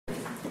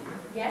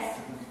Yes,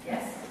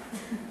 yes.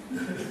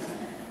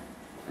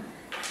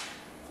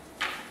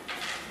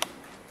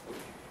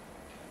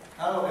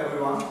 Hello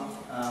everyone,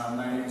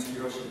 my name is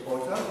Hiroshi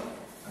Ota.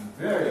 I'm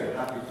very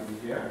happy to be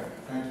here.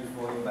 Thank you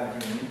for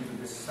inviting me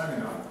to this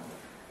seminar.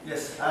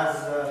 Yes, as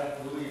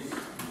Louise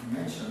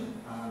mentioned,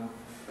 a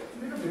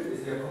little bit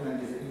is their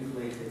comment is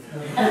inflated.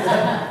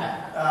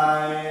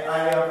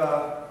 I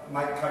have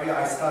my career.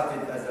 I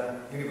started as a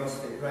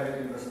private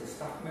university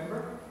staff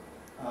member,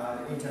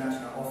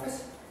 international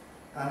office,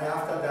 and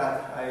after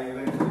that I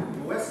went to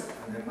the US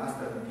and then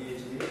mastered and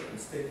PhD at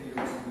State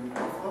University in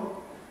Buffalo.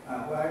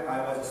 Where I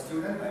was a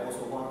student, I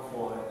also worked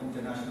for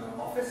international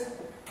office,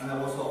 and I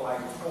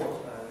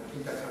taught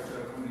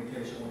intercultural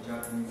communication with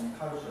Japanese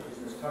culture,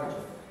 business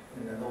culture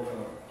in the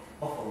local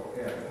Buffalo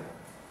area.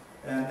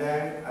 And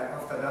then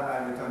after that,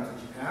 I returned to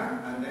Japan,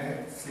 and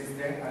then since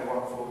then I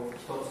work for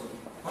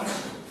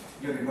Hitotsubashi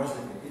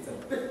University. It's a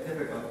bit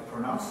difficult to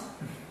pronounce,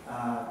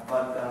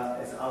 but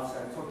it's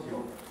outside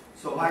Tokyo.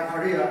 So my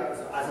career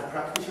as a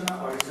practitioner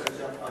or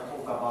researcher, I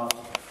talk about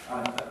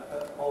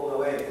all the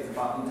way is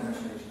about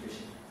international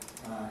education.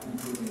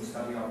 Including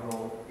study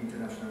abroad,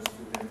 international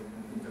student,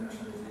 and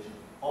internationalization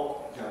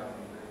of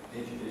Japanese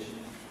education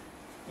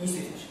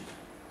institution.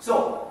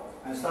 So,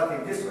 I'm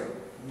starting this way.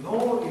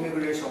 No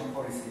immigration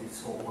policy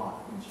so far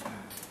in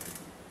Japan.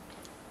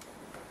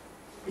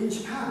 In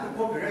Japan, the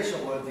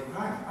population will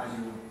decline, as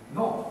you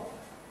know,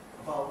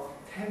 about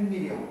 10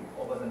 million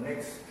over the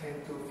next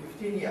 10 to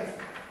 15 years.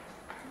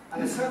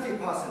 And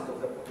 30%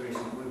 of the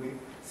population will be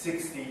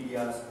 60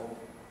 years of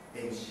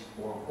age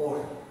or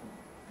older.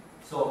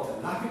 So a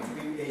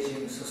rapidly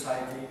aging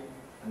society,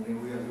 and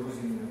then we are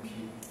losing the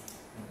people,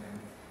 and then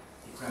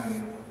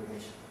declining the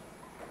population.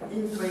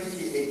 In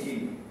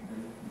 2018,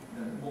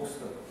 the most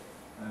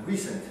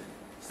recent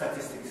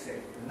statistics say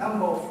the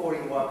number of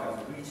foreign workers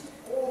reached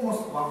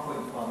almost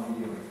 1.1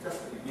 million, just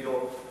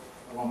below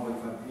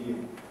 1.5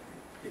 million.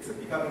 It's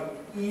becoming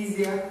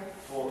easier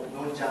for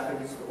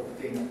non-Japanese to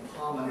obtain a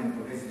permanent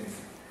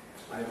residency.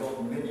 I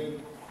wrote many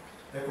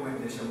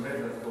recommendation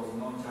letters to those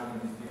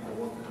non-Japanese people who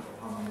want to have a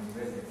permanent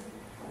residency.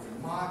 It's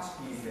much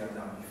easier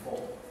than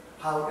before.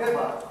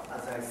 However,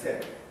 as I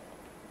said,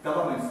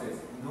 government says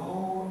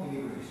no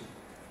immigration,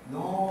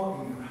 no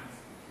immigrants.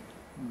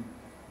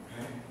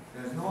 Okay?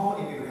 There's no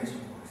immigration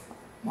policy.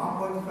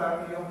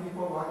 1.5 million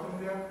people working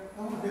there,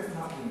 no, there's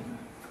nothing.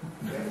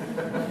 Okay?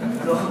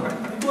 So,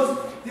 because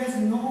there's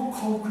no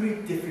concrete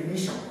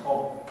definition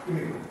of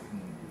immigrants.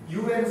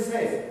 UN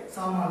says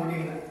someone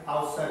living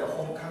outside a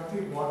home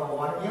country more than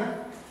 1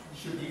 year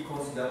should be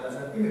considered as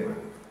an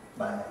immigrant.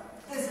 But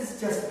this is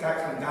just a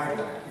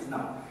guideline. It's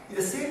not. It's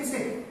the same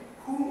thing.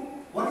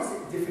 What is the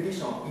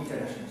definition of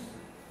international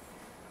student?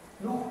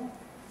 No.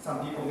 Some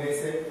people may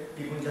say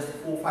even just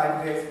 4 or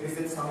 5 days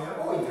visit somewhere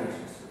or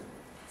international student.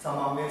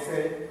 Someone may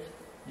say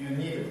you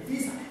need a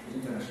visa for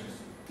international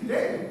student.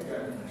 Today you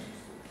are international student.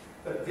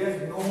 But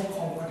there's no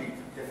concrete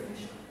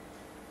definition.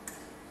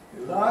 A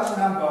large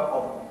number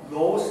of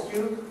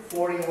low-skilled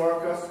foreign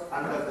workers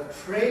under the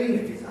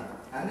training visa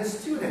and the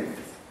student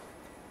visa.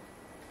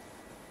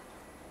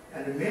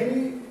 And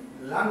many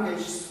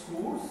language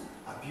schools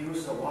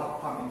abuse the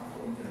work permit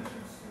for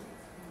international students.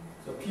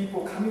 So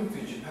people coming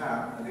to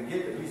Japan and they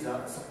get the visa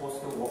are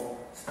supposed to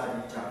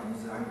study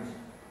Japanese language.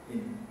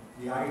 In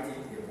reality,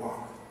 they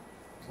work.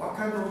 What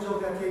kind of job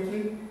they're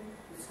taking?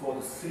 It's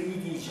called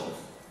 3D jobs.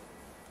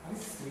 What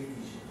is 3D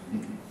job?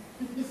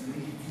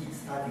 3D,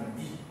 starting D.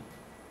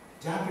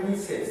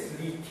 Japanese says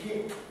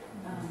 3K.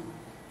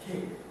 K.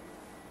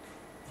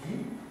 D,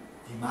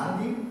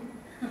 demanding,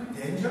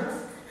 dangerous,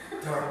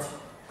 dirty.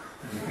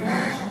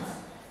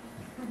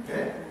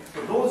 Okay? So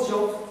those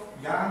jobs,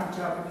 young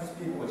Japanese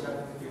people or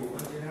Japanese people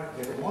in general,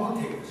 they don't want to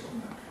take this job.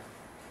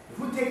 If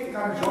we take the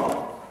kind of job,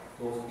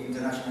 those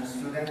international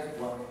students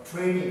or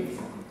training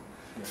visa.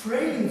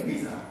 Training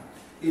visa,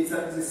 it's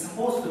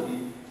supposed to be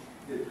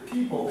the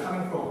people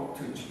coming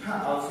to Japan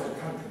outside the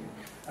country.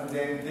 And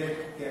then they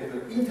get the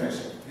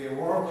internship. They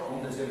work on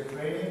the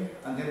training,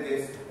 and then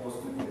they're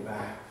supposed to go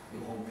back to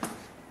home country.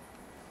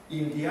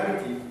 In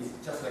reality, it's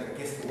just like a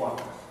guest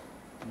workers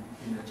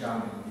in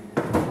Germany.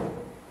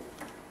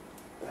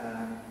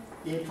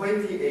 In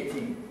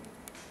 2018,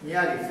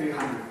 nearly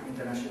 300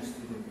 international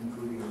students,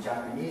 including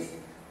Japanese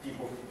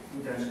people,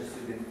 international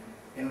students,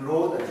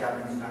 enrolled at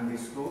Japanese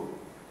language school,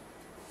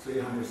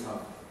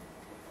 300,000.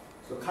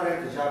 So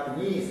currently,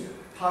 Japanese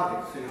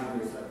target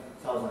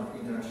 300,000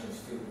 international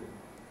students.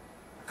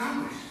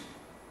 Accomplished.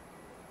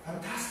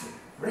 Fantastic.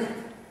 Great.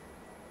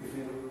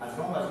 As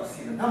long as you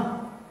see the number,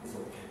 it's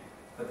okay.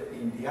 But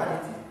in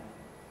reality,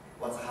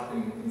 what's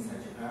happening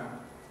inside Japan,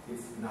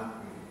 it's not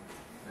really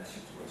the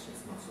situation.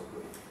 It's not so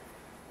good.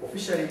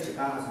 Officially,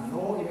 Japan has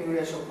no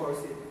immigration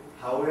policy.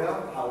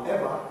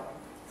 However,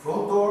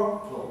 front door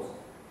closed,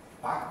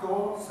 back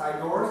door, side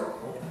doors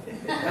open.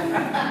 People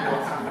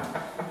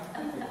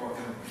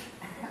coming.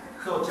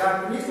 So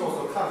Japanese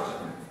also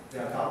culture. They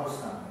are double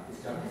standard.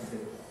 It's Japanese say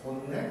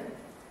honne.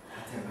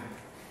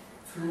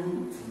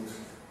 Two truths,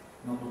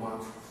 not one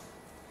truth.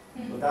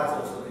 So that's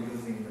also the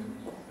using the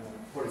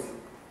policy.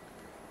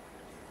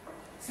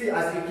 still,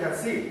 as you can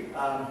see,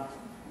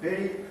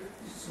 very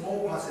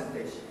small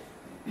percentage.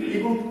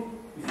 Even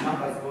if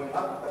number is going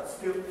up, but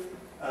still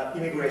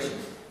immigration.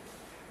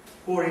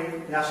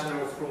 Foreign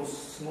nationals from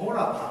smaller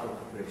part of the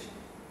population.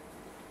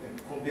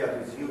 And compared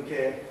with UK,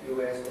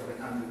 US, other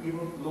countries,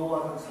 even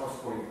lower than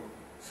South Korea.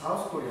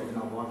 South Korea is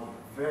now working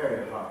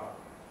very hard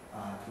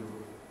to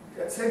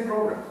same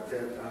program, the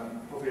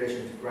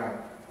population decline,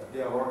 but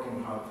they are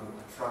working hard to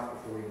attract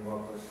foreign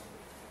workers.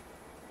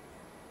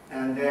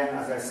 And then,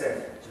 as I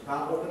said,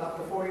 Japan opened up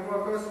the foreign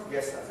workers.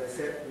 Yes, as I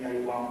said,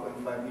 nearly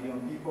 1.5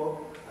 million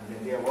people, and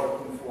then they are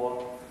working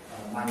for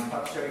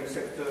manufacturing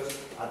sectors,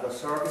 other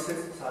service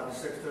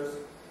sectors.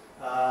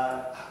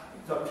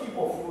 The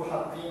people who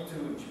have been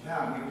to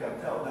Japan, you can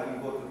tell that you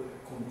go to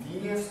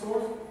convenience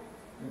stores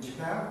in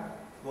Japan,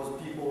 those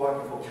people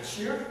working for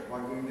cashier,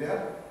 working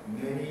there,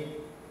 many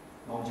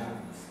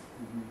non-Japanese.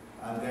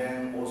 And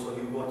then also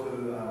you go to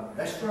a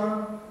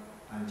restaurant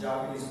and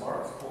Japanese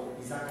bars called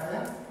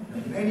izakaya,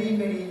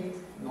 many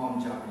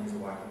non-Japanese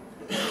working.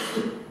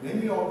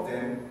 Many of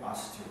them are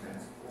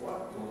students, or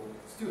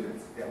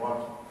students, they are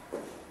working.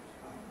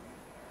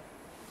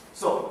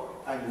 So,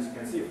 as you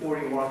can see,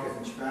 foreign workers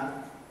in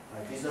Japan,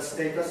 visa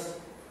status.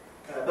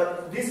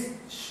 But this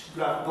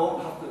graph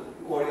don't have to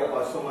worry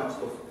about so much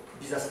of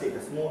visa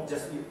status. More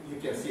just you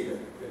can see that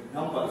the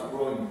number is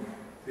growing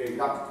very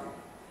rapidly.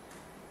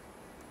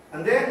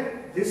 And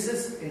then this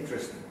is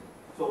interesting.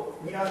 So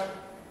we have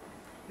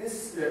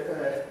this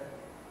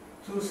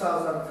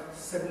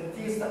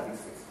 2017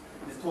 statistics.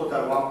 This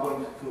total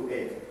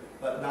 1.28,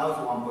 but now it's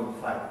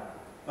 1.5.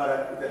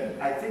 But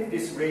I think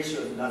this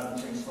ratio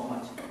doesn't change so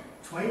much.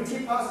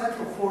 20%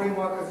 of foreign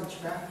workers in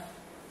Japan,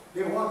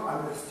 they work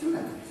under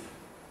student visa.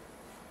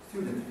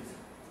 Student visa.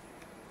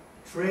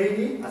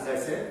 Trainee, as I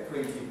said,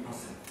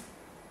 20%.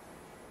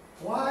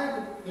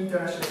 Why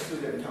international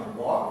student can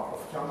work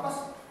off campus?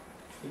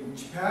 In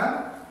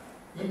Japan,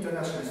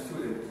 international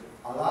students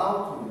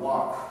allowed to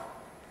work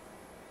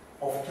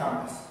off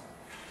campus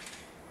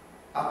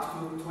up to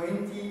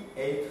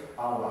 28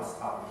 hours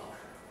a week.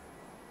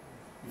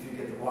 If you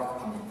get the work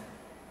permit,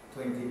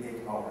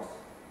 28 hours.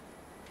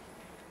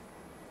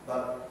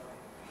 But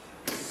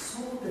it's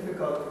so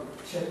difficult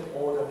to check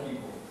all the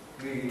people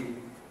really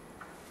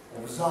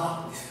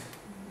observe this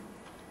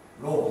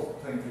law,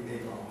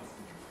 28 hours.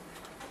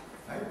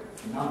 Right?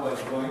 The number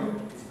is growing,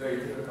 it's very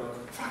difficult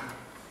to track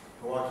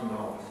the working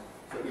hours.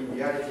 So in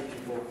reality,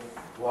 people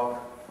work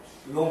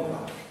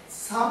longer.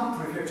 Some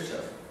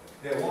prefectures,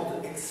 they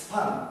want to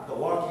expand the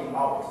working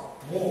hours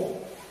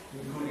more,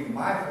 including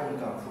my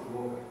hometown,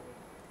 Fukuoka.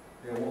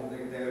 They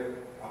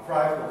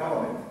apply for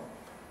government,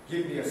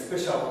 give me a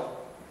special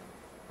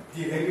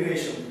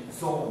deregulation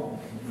zone.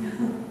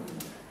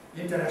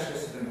 International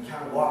students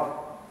can work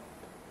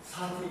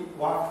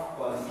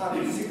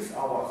 36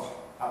 hours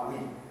a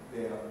week,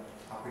 their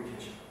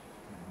application.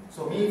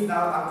 So means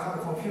now I'm kind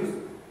of confused.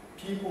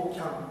 People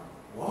can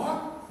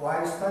work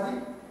while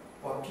studying,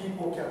 or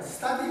people can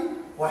study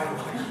while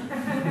working.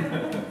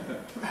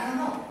 I don't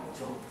know.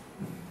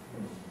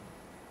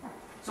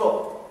 So,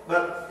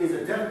 but it's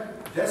a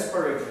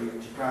desperately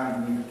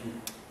Japan need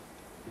people,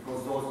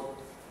 because those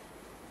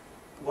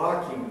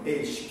working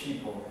age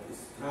people is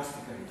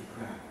drastically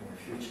declined in the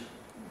future.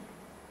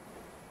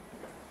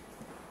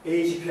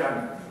 Age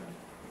pyramid.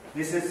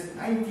 This is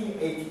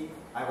 1980.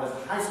 I was a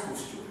high school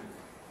student.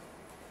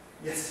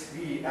 Yes,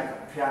 really like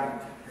a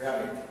pyramid.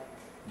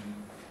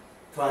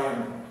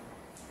 Triangle.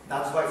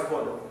 That's why it's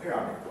called a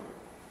pyramid.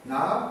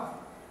 Now,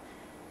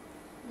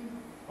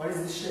 what is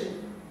this shape?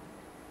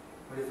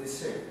 What is this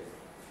shape?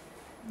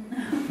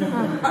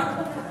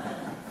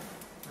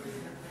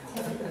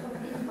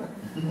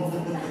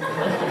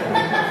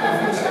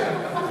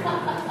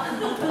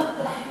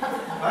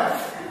 Right?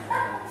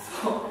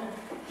 So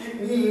it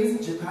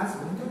means Japan's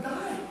going to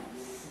die.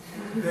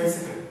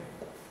 Basically.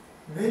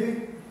 Maybe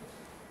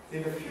in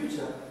the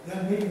future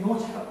there may be no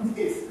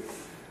Japanese.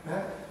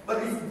 Right?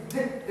 But it's,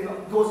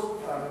 those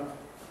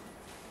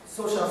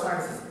social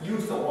sciences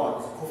use the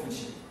word coffin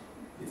shape.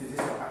 It is this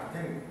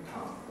academic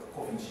term,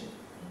 coffin shape.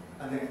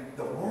 And then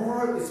the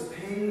world is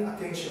paying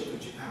attention to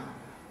Japan.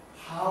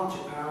 How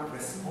Japan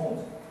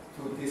responds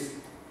to this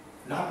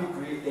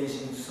rapidly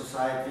aging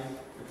society,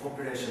 the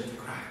population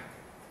decline.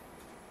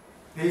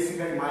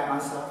 Basically, my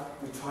answer,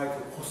 we try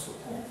to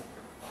postpone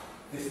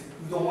this.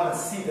 We don't want to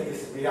see that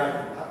this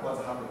reality,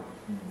 what's happening.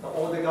 So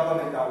all the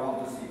government I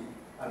want to see.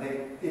 And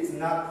then it's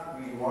not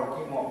really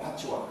working, more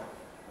patchwork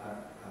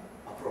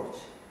approach.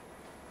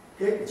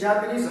 Okay?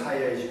 Japanese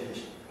higher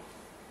education.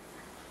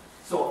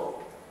 So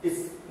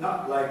it's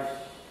not like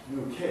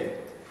UK.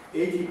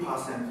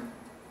 80%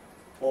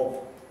 of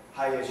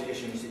higher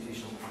education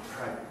institutions are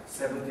private.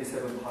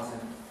 77%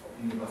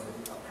 of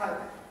universities are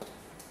private.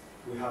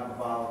 We have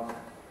about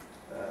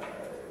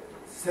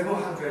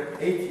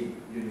 780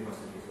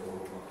 universities all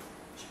over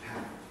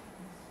Japan.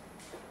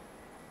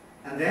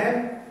 And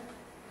then,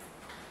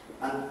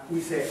 we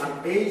say an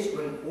age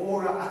when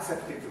all are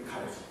accepted to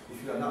college.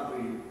 If you are not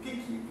really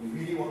picky, you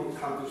really want to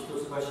come to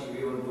Hitotsubashi, you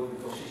really want to go to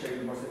Toshisha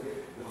University,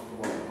 you have to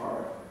work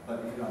hard. But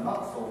if you are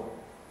not so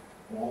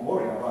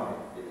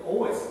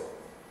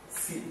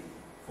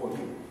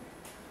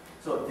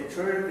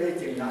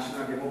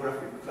national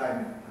demographic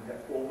climate and the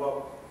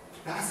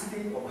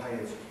overcapacity of higher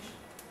education.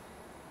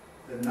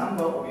 The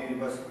number of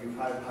universities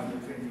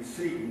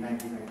 523 in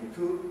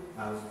 1992,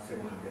 now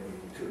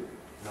 782.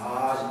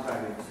 Large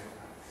private sector.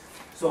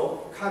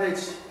 So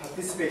college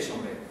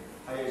participation rate,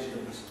 higher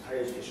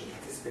education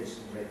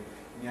participation rate,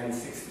 nearly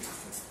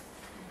 60%.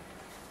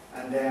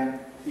 And then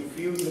if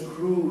you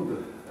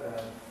include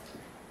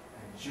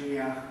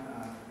junior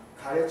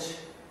college,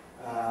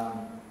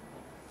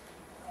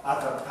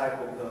 other type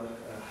of the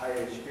higher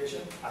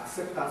education,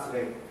 acceptance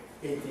rate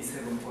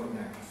 87.9%.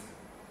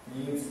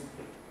 Means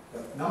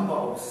the number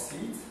of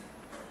seats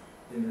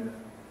in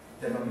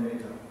the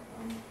denominator,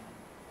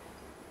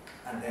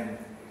 and then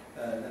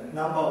the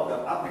number of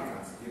the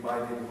applicants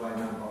divided by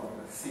number of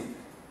the seats,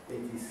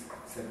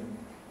 87,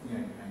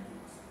 nearly 90%.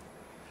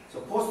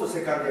 So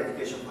post-secondary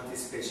education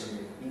participation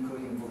rate,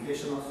 including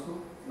vocational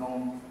school,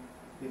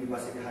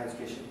 non-university higher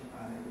education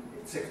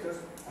sectors,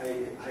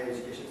 higher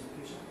education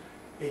institution,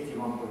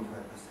 81.5%.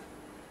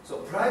 So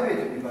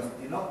private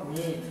universities did not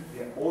meet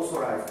the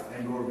authorized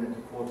enrollment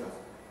quotas,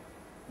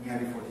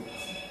 nearly 40%.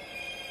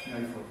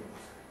 Nearly 40%.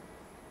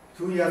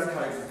 2 years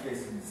college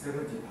education,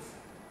 70%.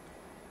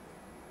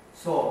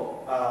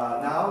 So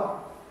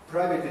now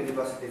private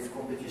universities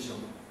competition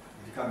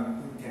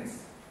becoming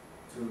intense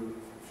to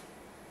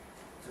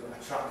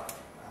attract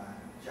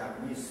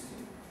Japanese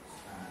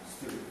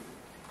students.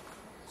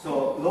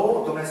 So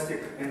low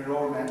domestic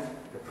enrollment,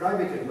 the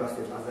private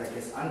universities, as I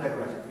guess,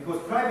 undergraduate,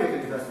 because private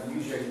universities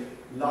usually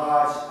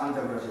large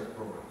undergraduate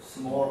program,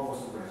 small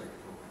postgraduate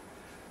program.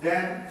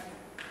 Then,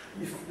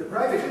 if the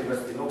private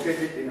university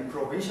located in a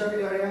provincial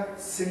area,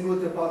 single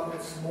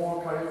department,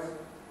 small college,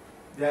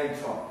 they are in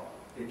trouble.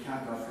 They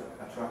can't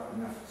attract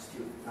enough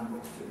number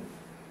of students.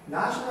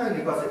 National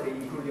university,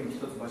 including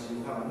Hitotsubashi,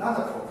 we have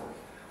another program.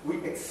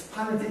 We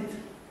expanded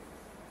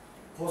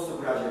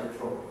postgraduate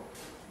program.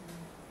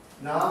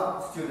 Now,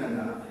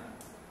 students,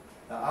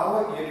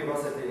 our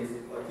university is,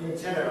 in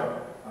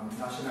general,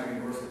 national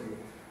university,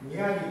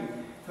 nearly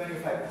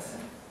 25%,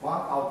 1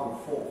 out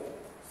of 4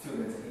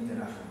 students in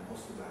international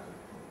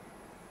postgraduate program.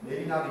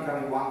 Maybe now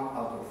becoming 1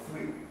 out of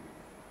 3.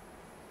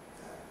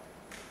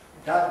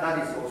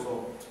 That is also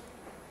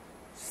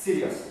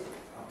serious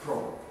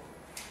problem.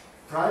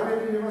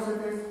 Private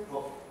universities,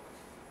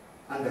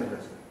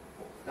 undergraduate.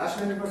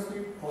 National university,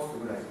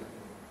 postgraduate.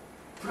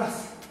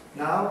 Plus,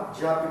 now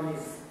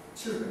Japanese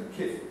children,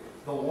 kids,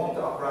 don't want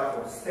to apply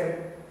for STEM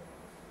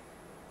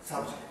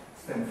subject,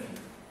 STEM field.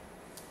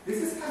 This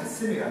is kind of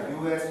similar,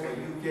 US or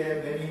UK,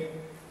 many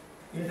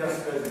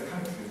industrialized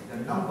countries, the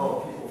number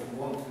of people who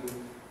want to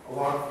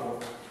work for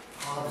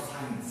hard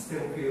science,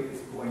 STEM field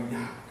is going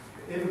down.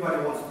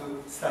 Everybody wants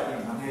to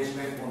study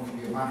management, want to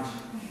be a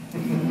manager.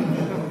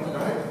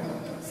 Right?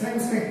 Same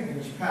thing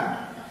in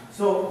Japan.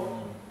 So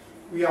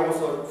we are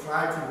also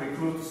trying to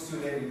recruit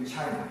students in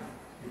China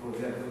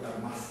because they are good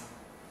at math.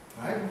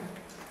 Right?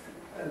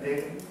 And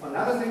then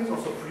another thing is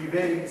also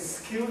prevailing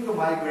skilled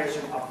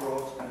migration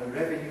approach and the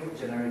revenue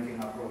generating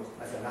approach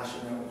as a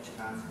national of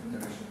Japan's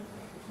international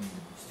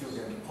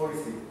student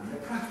policy and the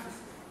practice.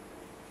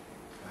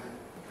 Right?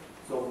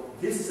 So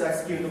this is a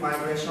skilled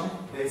migration.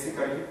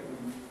 Basically,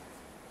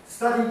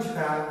 study in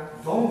Japan,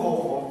 don't go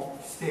home,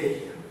 stay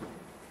here.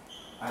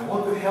 I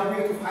want to help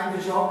you to find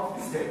a job,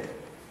 stay.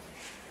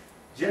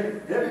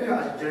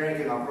 Revenue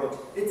generating approach,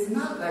 it's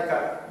not like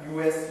a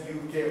US,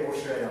 UK,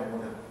 Australia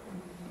model.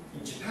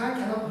 In Japan,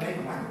 cannot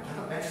make money,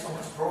 cannot make so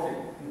much profit.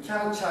 You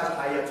cannot charge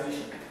higher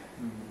tuition.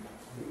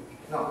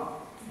 Now,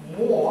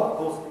 more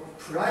those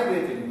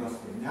private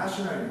universities,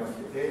 national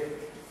universities, they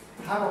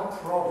have a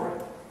program,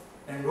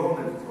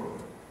 enrollment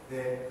program.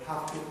 They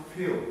have to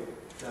fill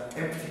the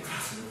empty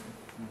classroom.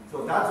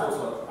 So that's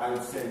also, I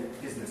would say,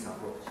 business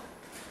approach.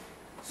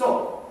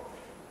 So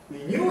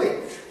we knew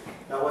it.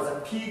 There was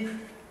a peak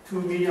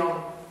 2 million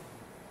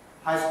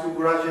high school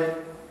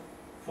graduate,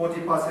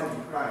 40%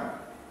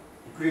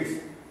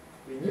 decrease.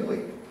 We knew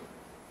it.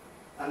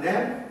 And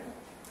then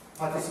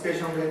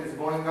participation rate is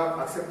going up,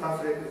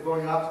 acceptance rate is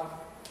going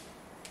up.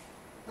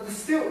 But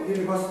still,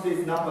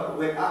 universities' number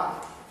went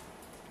up.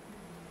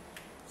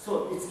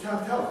 So it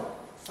can't tell.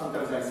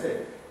 Sometimes I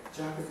say,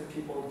 Japanese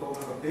people don't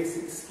have a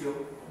basic skill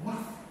of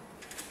math.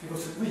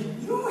 Because we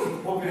knew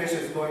it, population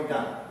is going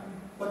down.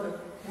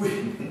 But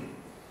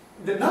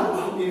the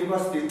number of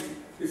universities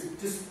is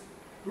just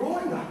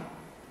growing up,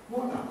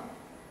 growing up.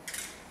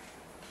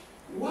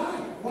 Why?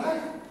 Why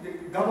the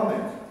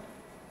government,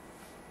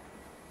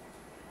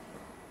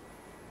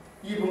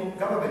 even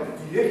government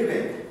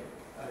deregulate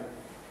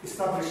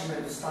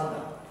establishment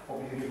standard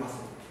of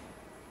university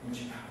in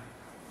Japan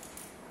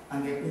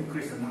and they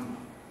increase the number?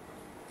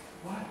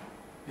 Why?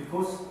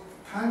 Because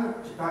kind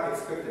of Japan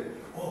expected,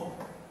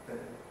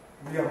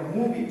 we are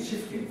moving,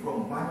 shifting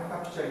from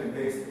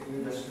manufacturing-based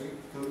industry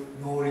to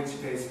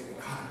knowledge-based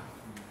economy.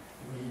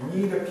 We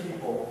need the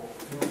people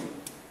to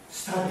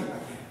study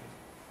again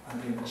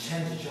and then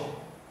change job,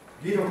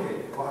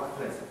 relocate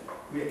workplace.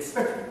 We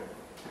expect it.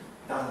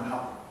 Doesn't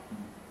happen.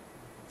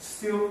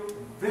 Still,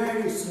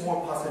 very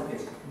small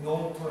percentage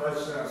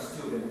non-traditional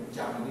student in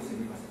Japanese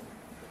university.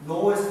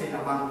 lowest in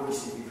among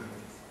OECD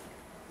countries.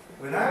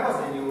 When I was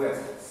in the US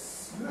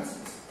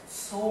is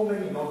so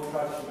many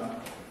non-traditional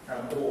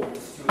old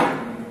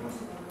students in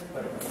university,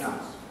 but now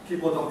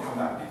people don't come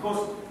back because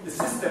the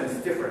system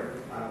is different.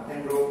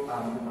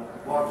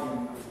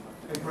 Working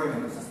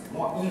employment system,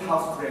 more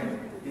in-house training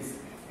is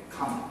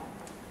common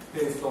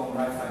based on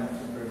lifetime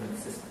employment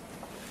system.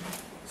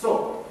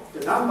 So the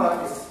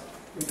number is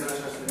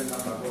international student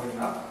number going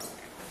up,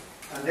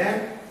 and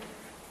then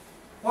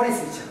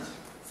policy change.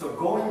 So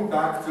going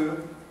back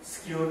to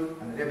skilled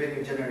and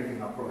revenue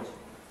generating approach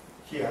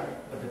here,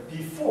 but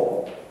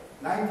before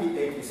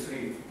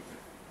 1983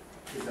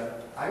 is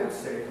I would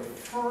say the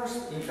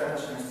first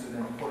international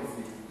student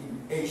policy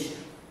in Asia.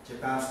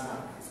 Japan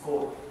started. It's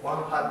called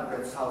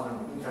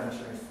 100,000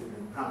 international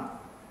student plan.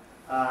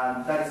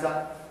 And that is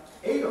an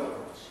aid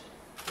approach.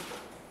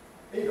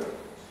 Aid approach.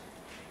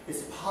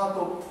 It's part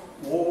of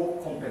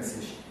war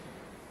compensation.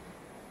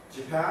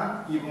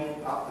 Japan,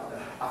 even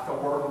after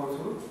World War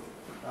II,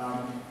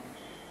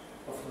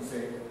 often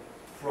say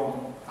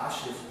from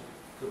ashes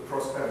to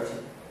prosperity,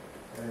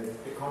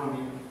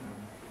 economy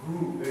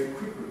grew very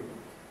quickly,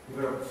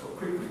 developed so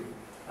quickly,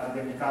 and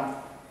then become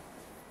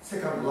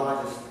second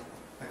largest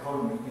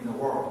economy in the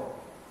world.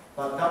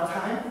 But that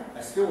time,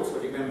 I still also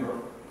remember,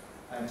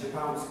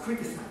 Japan was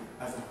criticized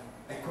as an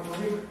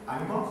economic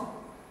animal.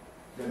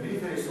 The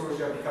military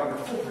soldier became a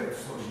corporate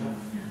soldier.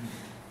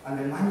 And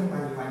then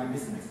money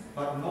business.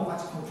 But not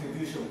much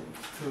contribution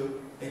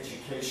to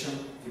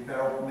education,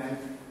 development,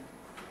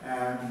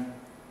 and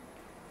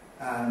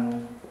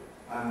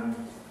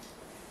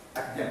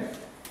academic.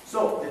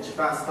 So the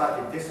Japan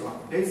started this one.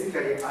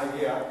 Basically,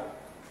 idea,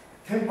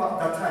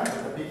 that time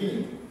at the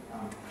beginning,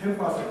 10%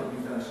 of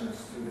international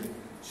students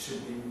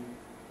should be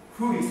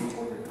fully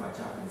supported by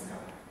Japanese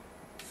government.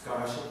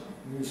 Scholarship,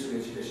 ministry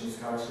education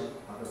scholarship,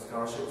 other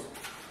scholarships,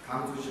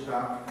 come to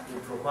Japan, we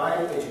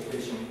provide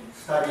education,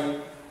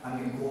 study, and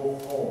then go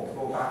home,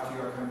 go back to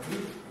your country,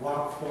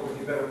 work for the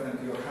development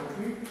of your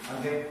country,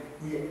 and then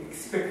we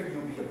expect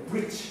you to be a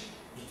bridge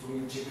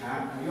between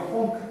Japan and your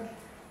home country.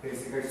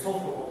 Basically,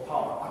 soft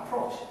power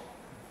approach.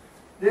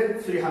 Then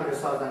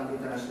 300,000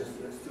 international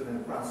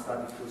student plan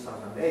started in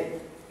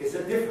 2008. It's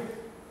a different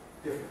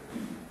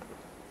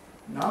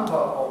number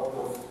of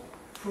those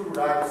full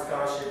ride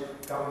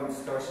scholarship, government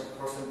scholarship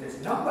percentage.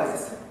 Number is the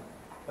same,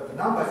 but the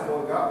number is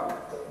going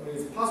up. That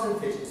means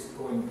percentage is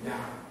going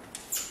down.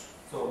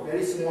 So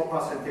very small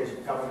percentage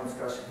of government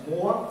scholarship.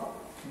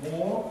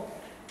 More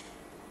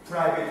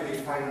privately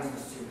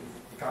financed students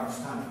become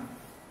standard.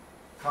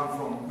 Come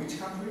from which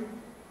country?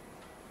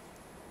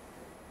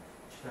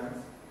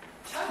 Japan.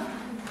 China.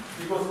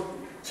 Because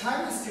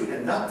Chinese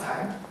students that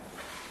time,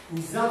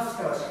 without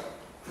scholarship,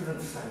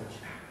 couldn't study in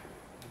Japan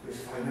with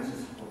financial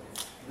support.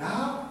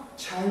 Now,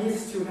 Chinese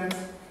students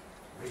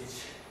rich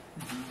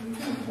and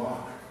can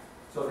work.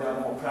 So they are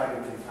more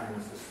privately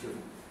financed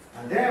students.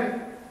 And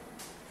then,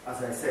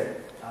 as I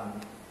said,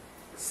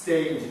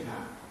 stay in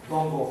Japan,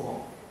 don't go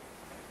home.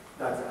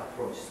 That's the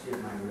approach,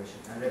 skilled migration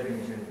and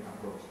revenue generating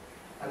approach.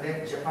 And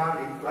then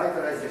Japan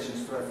revitalization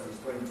strategy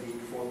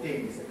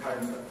 2014 is the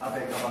current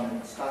Abe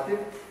government started.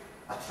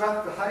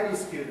 Attract the highly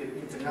skilled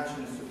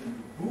international students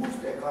to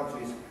boost their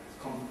country's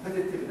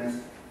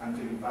competitiveness and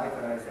to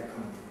revitalize the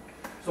economy.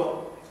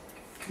 So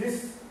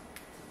this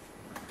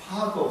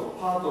part of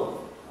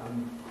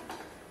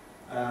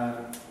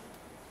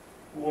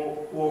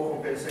war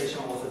compensation,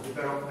 also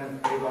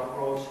development aid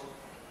approach,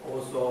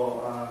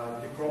 also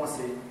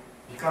diplomacy,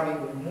 becoming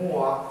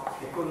more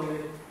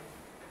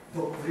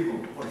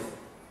economic-driven policy.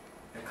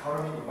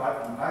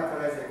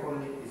 Revitalize the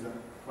economy is the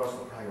first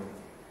priority.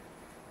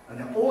 And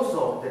then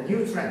also the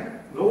new trend,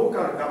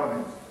 local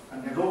government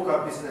and the local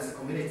business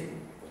community,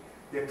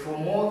 they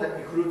promote the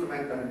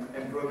recruitment and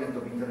employment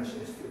of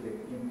international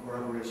students in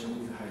collaboration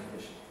with higher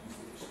education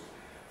institutions.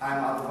 I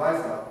am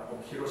advisor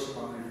of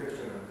Hiroshima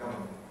Prefectural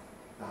government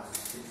last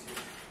 6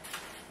 years.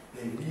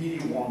 They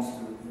really want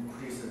to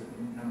increase the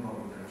number of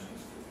international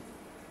students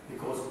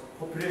because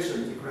population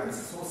decline is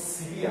so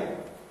severe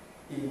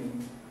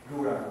in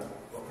rural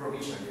or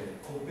provincial area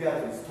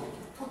compared with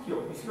Tokyo. Tokyo,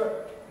 if you are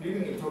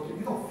living in Tokyo,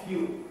 you don't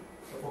feel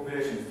the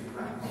population is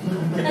declining.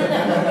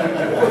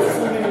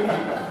 So many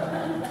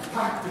people,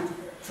 packed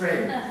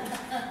train,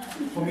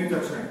 commuter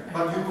train.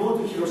 But you go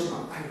to Hiroshima,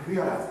 I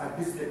realize I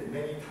visited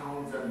many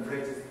towns and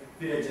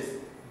villages,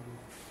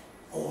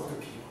 all the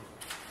people,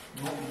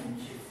 not many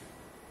kids.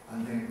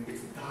 And then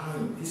it's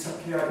dying,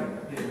 disappearing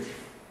the village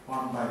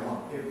one by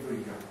one every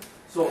year.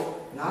 So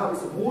now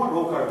it's more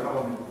local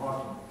government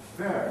working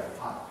very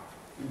hard,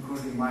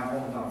 including my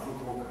hometown,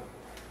 Fukuoka.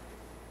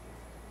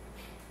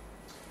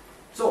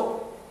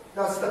 So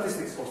that's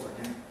statistics also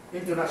again.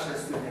 International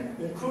students,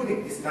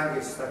 including this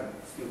language study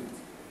students.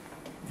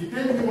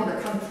 Depending on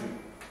the country,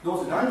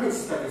 those language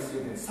study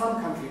students, some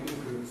country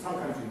include, some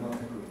country not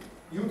include.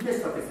 UK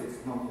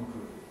statistics not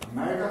include.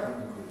 America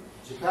not include.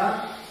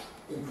 Japan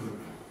include.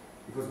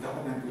 Because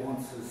government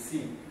wants to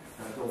see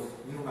that those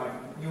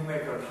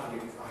numerical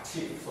targets are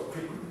achieved so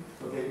quickly,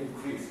 so they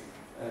increase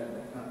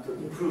to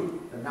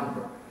improve the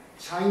number.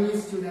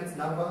 Chinese students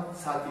number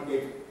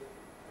 38.4%.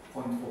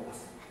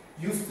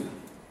 Used to be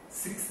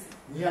 60,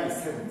 nearly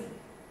 70.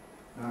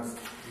 Now it's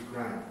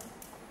declining.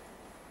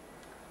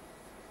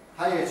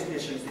 Higher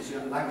education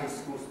institution, language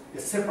schools,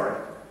 is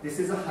separate. This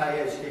is a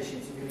higher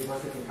education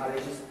university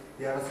colleges.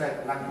 The other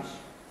side, language.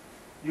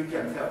 You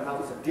can tell now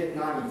it's a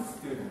Vietnamese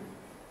student,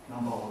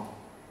 number one,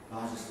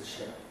 largest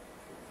share.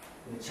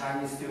 The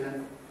Chinese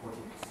student,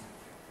 40%.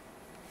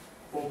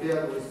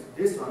 Compared with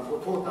this one, for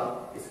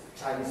total, is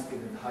Chinese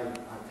student high,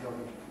 I'll tell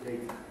you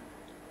later.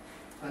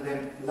 And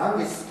then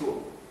language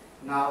school.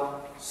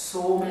 Now,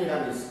 so many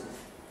language schools.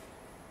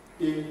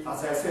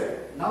 As I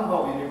said, number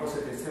of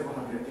universities is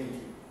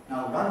 780.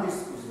 Now, language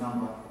schools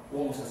number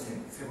almost the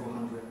same,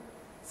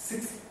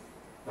 760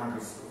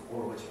 language schools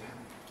all over Japan.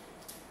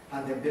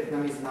 And the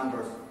Vietnamese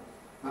numbers,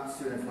 not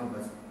student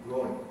numbers,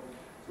 growing.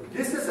 So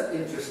this is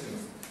interesting.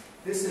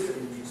 This is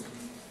interesting.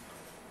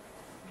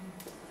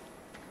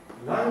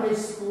 Language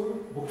school,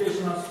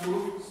 vocational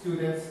school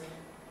students,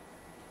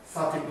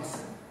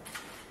 30%.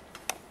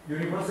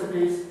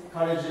 Universities,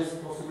 colleges,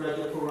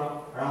 postgraduate program,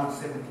 around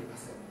 70%.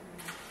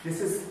 This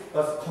is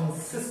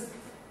consistent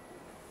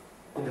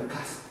in the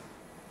past.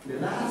 In the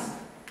last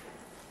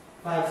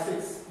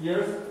 5-6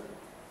 years,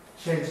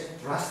 changed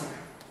drastically.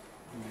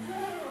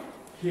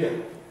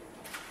 Here,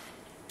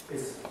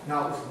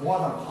 now it's more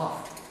than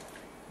half.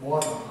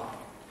 More than half.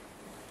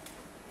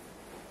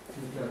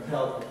 You can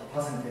tell the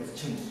percentage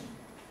changed.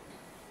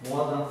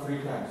 More than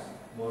 3 times,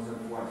 more than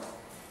twice.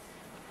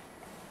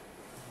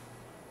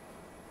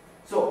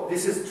 So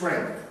this is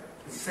trend.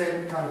 The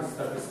same kind of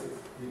statistics.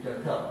 You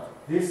can tell.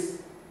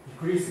 This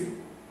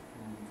decreasing.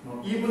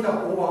 Even the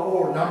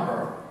overall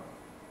number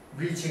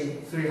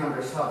reaching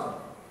 300,000.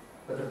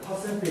 But the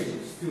percentage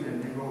of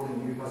students enrolled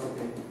in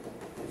university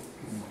is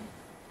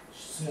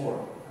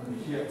smaller.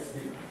 And here it's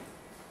bigger.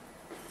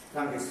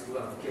 Language school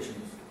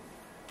applications.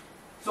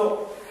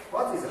 So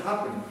what is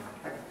happening?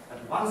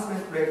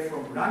 Advancement rate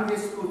from language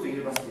school to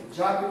university.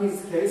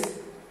 Japanese case,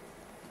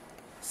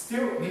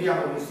 still medium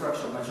of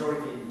instruction,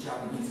 majority in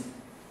Japanese.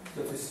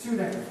 So the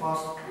student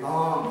first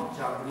learn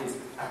Japanese,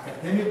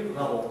 academic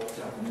level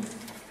Japanese.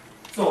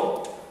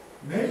 So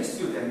many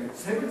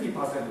students, 70%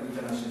 of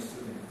international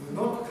students, do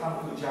not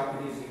come to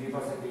Japanese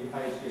university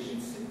higher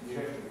education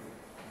directly.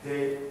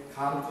 They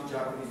come to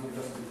Japanese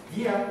university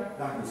via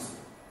language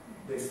school.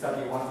 They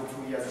study 1 to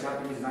 2 years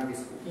Japanese language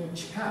school. In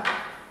Japan,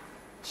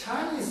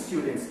 Chinese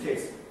students'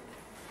 case,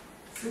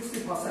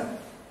 60%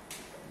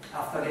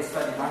 after they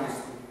study language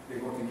school, they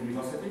go to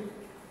university,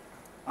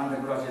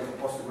 undergraduate or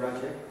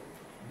postgraduate.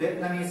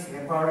 Vietnamese,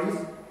 Nepalese,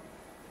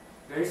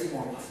 very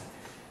small percentage.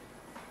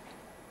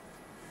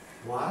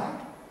 Why?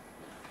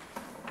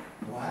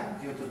 Why?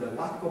 Due to the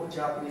lack of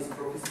Japanese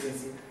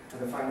proficiency and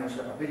the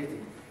financial ability.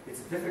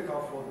 It's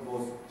difficult for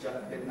those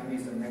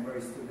Vietnamese and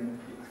Nepalese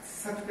students to be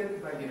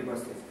accepted by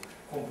universities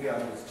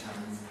compared with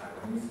Chinese,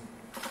 Taiwanese.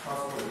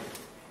 First,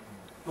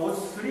 those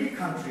three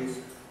countries,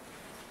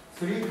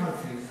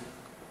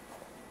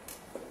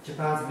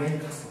 Japan's main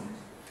customers,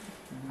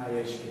 higher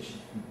education.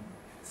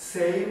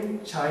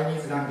 Same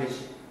Chinese language,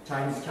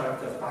 Chinese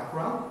characters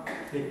background,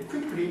 they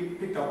quickly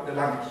pick up the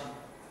language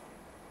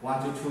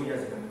 1 to 2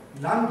 years ago.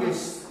 Language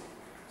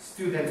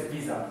students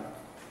visa,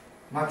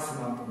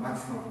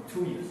 maximum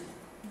 2 years.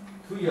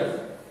 2 years,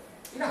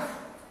 enough.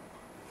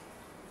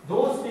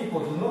 Those people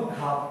do not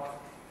have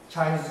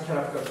Chinese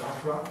characters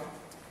background.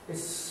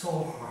 It's so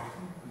hard,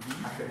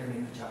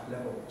 academic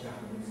level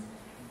Japanese.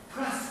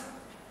 Plus,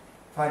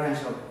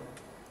 financial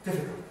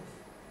difficulties.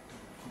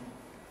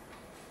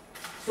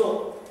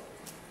 So,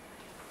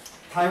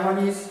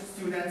 Taiwanese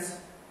students,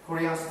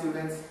 Korean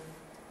students,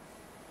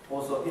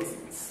 also it's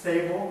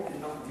stable, did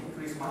not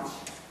decrease much.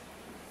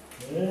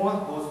 More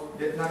those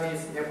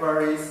Vietnamese,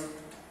 Nepalese,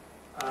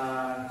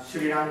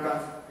 Sri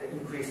Lankans, they're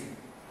increasing.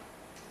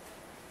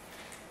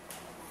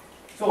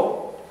 So,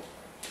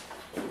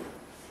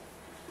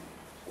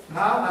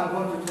 now I'm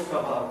going to talk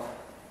about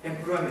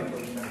employment of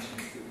international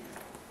students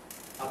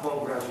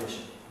upon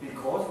graduation,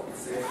 because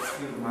it's a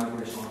skilled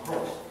migration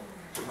approach.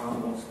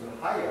 Japan wants to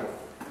hire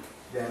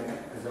them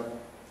as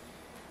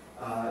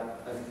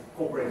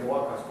corporate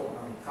workers,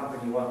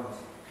 company workers,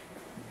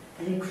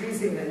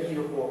 increasing the need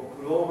for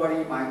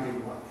globally minded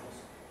workforce.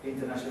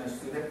 International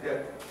students,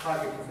 their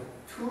target is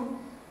 2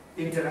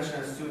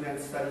 international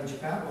students study in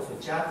Japan, also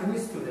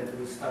Japanese students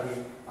will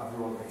study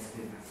abroad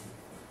experience.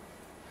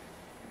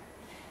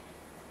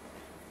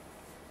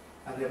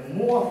 And they're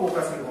more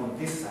focusing on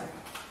this side,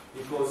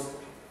 because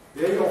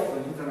very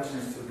often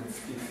international students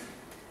speak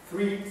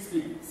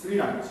three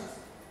languages.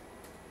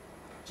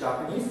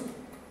 Japanese,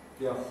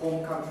 their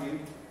home country,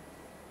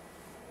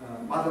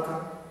 mother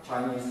tongue,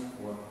 Chinese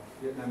or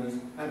Vietnamese,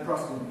 and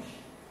plus English.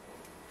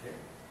 Okay.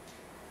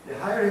 They're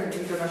hiring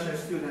international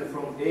students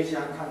from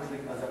Asian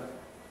countries as a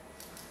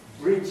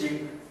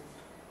bridging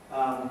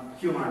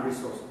human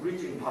resource,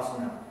 bridging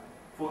personnel.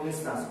 For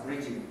instance,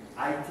 bridging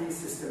IT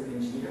system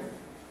engineer.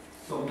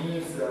 So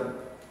means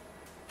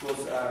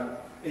those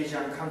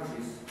Asian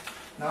countries.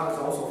 Now it's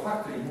also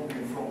factory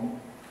moving from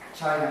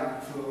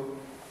China to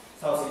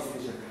Southeast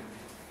Asian countries.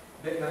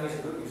 Vietnam is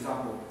a good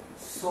example.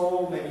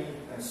 So many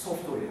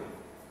software,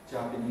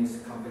 Japanese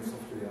company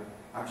software,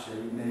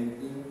 actually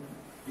made in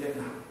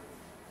Vietnam.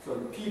 So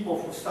the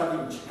people who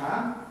study in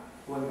Japan,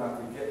 going back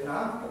to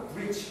Vietnam, a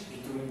bridge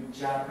between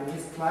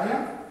Japanese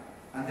client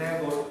and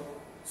then those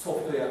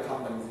software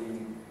companies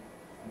in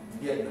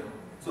Vietnam.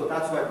 So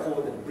that's why I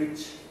call it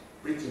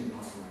bridging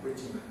person,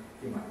 bridging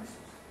human resource.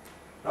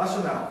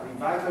 Rationale,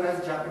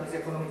 revitalize Japanese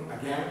economy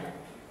again,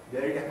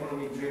 very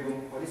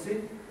economy-driven policy,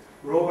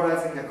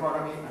 globalizing the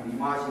economy and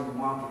emerging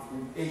markets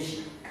in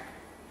Asia.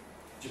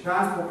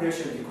 Japan's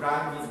population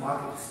decline means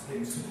market is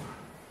getting smaller.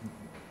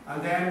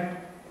 And then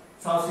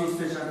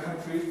Southeast Asian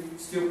countries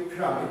still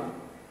pyramid,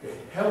 a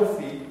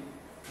healthy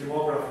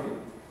demography,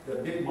 the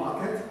big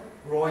market,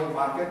 growing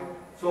market,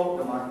 so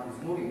the market is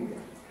moving there.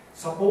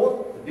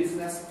 Support the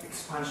business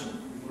expansion,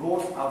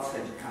 growth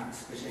outside Japan,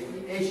 especially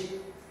in Asia.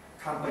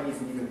 Companies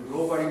need a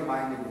globally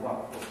minded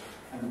workforce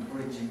and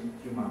bridging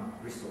human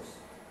resource.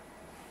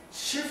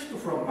 Shift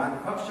from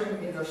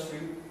manufacturing industry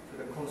to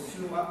the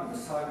consumer and the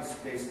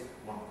service-based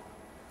one.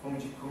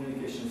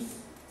 Communication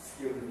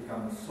skills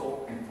become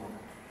so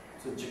important.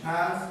 So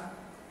Japan's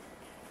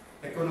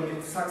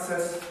economic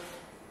success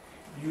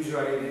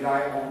usually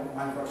rely on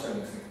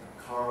manufacturing sector,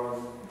 cars,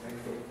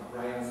 electric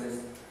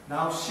appliances.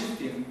 Now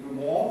shifting to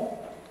more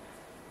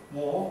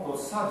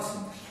those service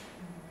industry,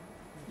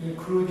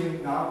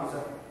 including now is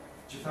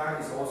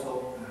Japan is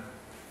also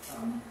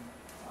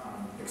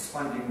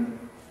expanding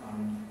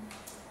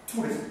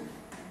tourism,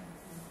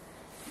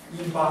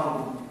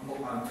 inbound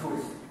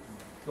tourism.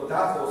 So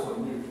that's also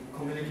need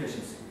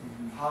communication skill.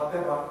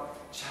 However,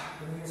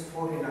 Japanese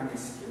foreign language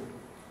skill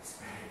is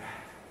very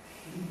bad,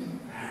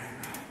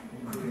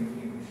 including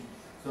English.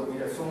 So we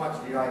have so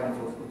much rely on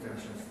those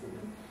international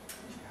students.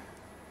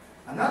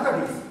 Another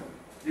reason,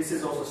 this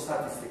is also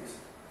statistics,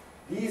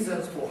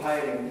 reasons for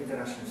hiring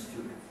international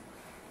students.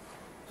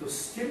 To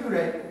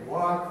stimulate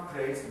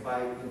workplace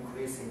by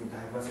increasing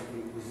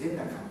diversity within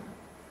the country.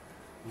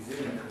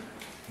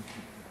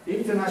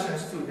 International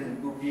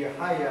students will be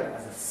hired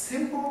as a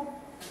symbol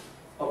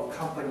of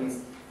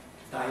companies'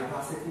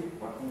 diversity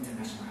or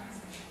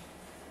internationalization.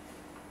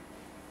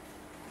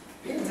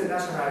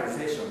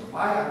 Internationalization,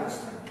 my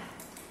understanding,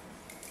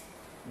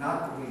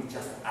 not really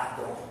just add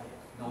on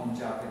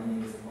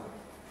non-Japanese or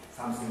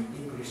something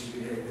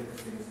English-related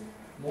things.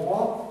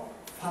 More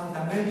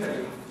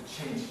fundamentally have to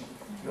change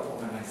your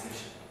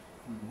organization,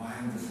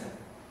 mindset,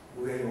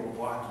 way of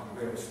working,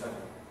 way of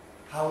studying.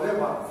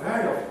 However,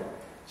 very often,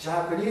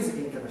 Japanese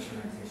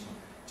internationalization,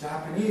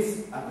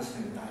 Japanese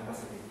understanding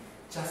diversity,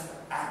 just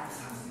add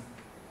something.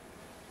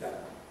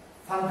 That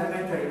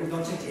fundamentally, we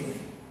don't change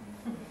anything.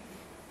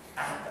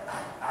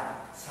 Add,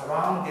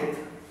 surrounded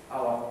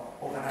our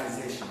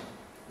organization,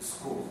 the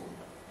schools.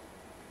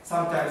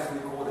 Sometimes we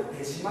call it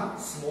Dejima,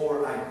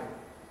 small island.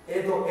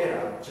 Edo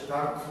era,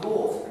 Japan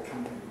closed the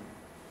country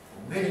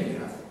for many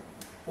years.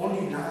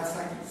 Only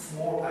Nagasaki,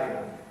 small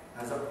island,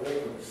 has an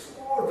open,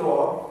 small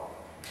door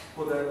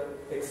for the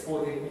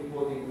exporting,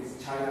 importing with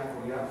China,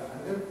 Korea,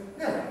 and then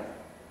Netherlands.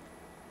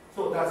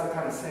 So that's the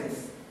kind of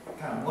sense,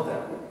 kind of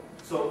model.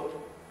 So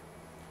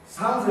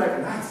sounds like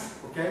nice,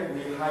 okay?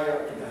 We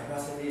hire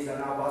diversities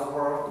and our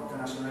buzzword,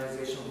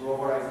 internationalization,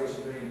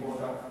 globalization, very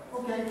important.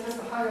 Okay, just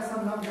hire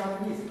some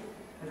non-Japanese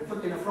and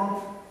put in the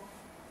front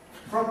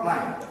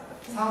line.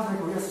 Sounds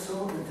like we are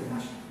so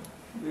international.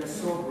 We are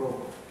so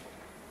global.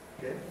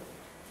 Okay?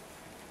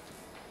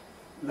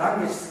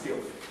 Language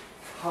skills.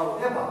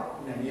 However,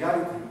 in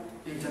reality,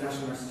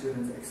 international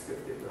students are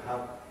expected to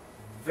have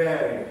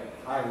very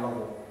high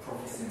level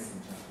proficiency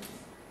in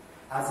Japanese.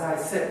 As I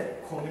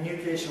said,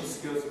 communication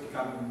skills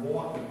become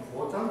more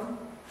important.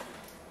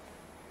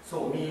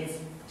 So it means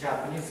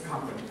Japanese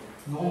company,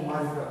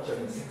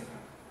 non-manufacturing sector,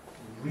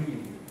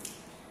 really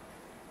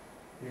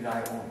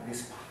rely on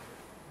this part.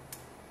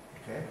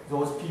 Okay?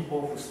 Those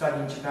people who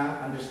study in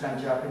Japan,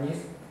 understand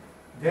Japanese,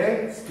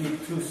 they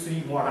speak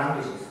 2-3 more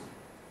languages.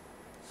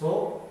 So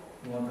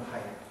we want to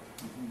hire,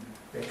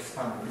 to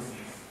expand the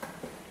business.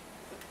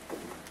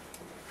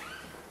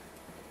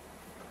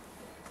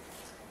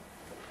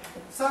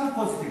 Some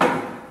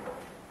positive,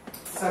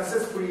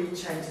 successfully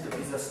changed the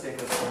visa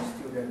status from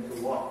student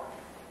to work,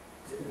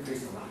 to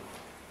increase a lot.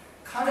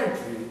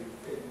 Currently,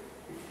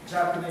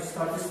 Japanese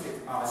statistics,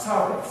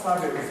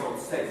 survey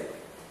results say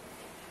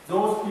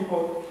those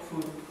people who,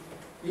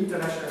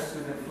 international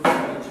students who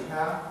study in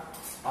Japan,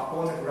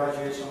 upon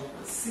graduation,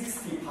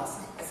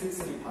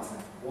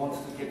 60% want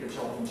to get a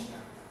job in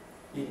Japan.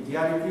 In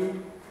reality,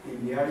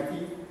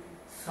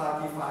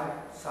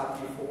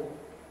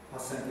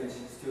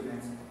 34%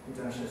 students,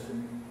 international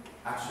students,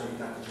 actually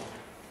got the job.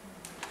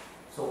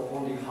 So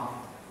only half.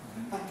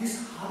 But this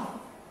half,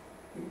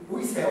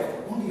 we say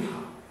only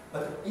half,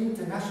 but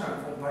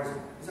international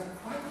comparison is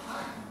quite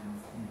high.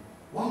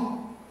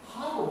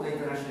 Half of the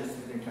international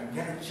students can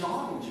get a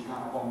job in Japan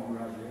upon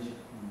graduation.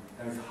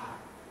 That is high.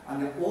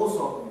 And then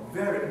also,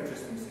 very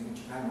interesting thing in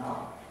Japan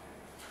now,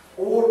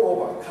 all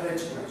over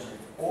college graduate,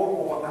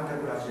 all over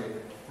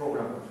undergraduate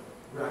program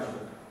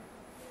graduate,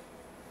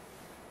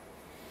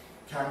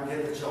 can get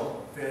a job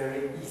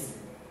very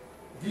easily.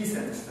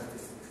 Decent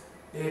statistics.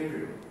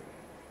 April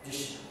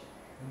this year,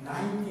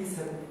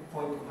 97.5%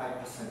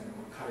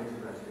 of college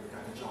graduates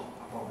got a job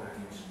upon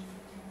graduation.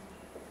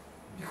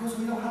 Because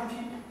we don't have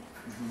people.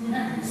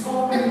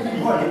 So many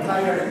people are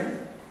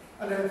retiring,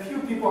 and then few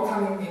people are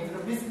coming into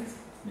the business.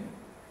 Yeah.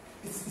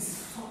 It's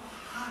so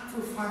hard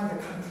to find a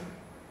country.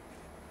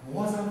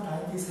 More than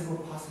 97%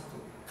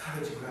 of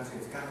college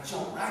graduates got a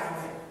job right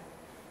away.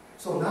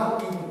 So now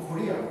in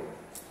Korea,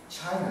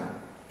 China,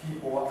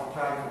 people are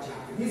applying to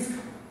Japanese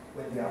companies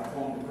when they are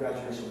from the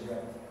graduation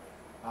level,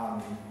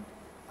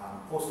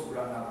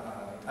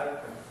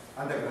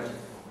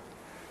 undergraduate program.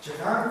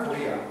 Japan,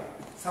 Korea,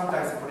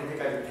 sometimes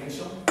political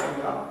tension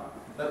going up,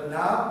 but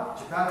now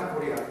Japan and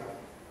Korea,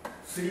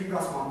 3+1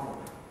 program.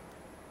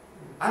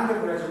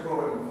 Undergraduate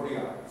program in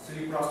Korea,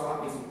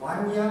 3+1 is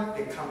 1 year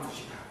they come to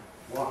Japan.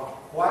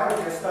 While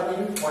they're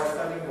studying, the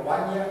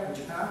 1 year in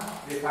Japan,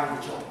 they find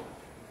a job.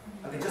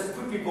 And they just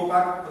quickly go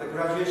back for the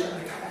graduation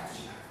and they come back to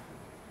Japan.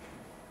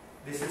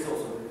 This is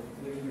also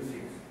the new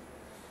thing.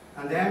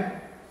 And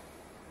then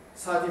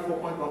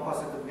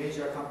 34.1% of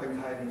major companies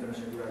hire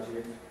international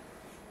graduates.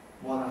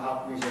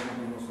 1.5 major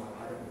companies also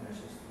hire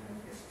international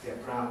students. It's their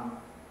plan.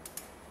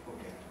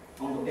 Okay.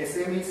 On the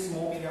SME,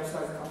 small,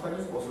 medium-sized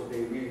companies, also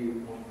they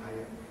really want to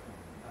hire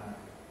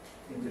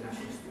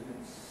international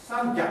students.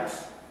 Some gaps.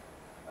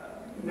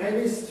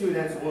 Many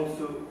students want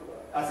to,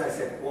 as I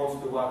said,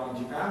 want to work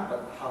in Japan,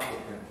 but half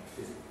of them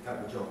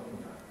have a job in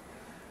Japan.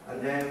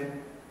 And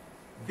then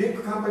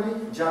big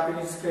company,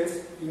 Japanese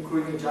case,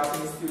 including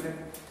Japanese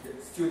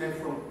student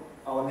from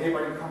our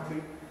neighboring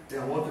country, they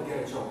want to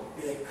get a job.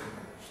 Big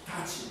company,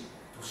 Hitachi,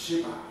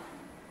 Toshiba,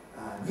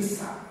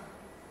 Nissan.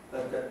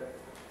 But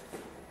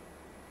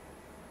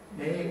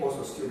many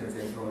also students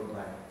employed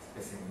by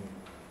SME.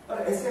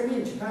 But SME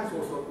in Japan is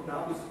also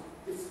now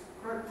is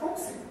quite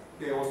promising.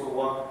 They also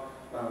work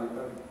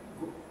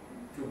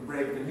to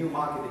break the new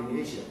market in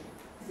Asia.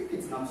 I think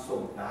it's not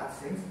so bad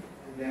things.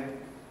 And then,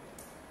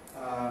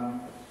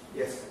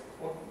 yes,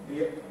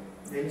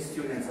 many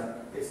students are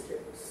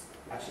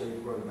actually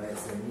employed by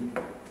SME.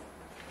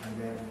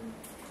 And then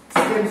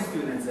STEM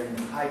students are in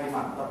high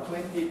demand, but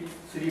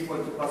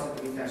 23.2%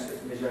 of international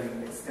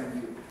measuring the STEM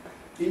field.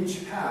 In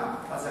Japan,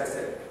 as I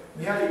said,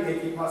 nearly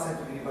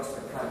 80% of universities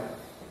are private,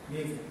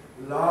 means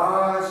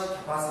large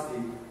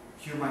capacity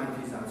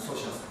humanities and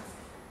social science,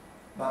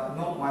 but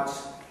not much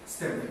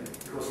STEM field,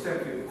 because STEM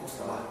field costs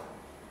a lot.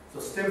 So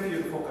STEM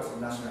field focus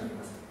on national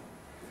university.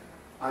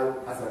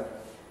 As an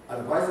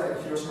advisor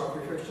at Hiroshima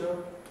Prefecture,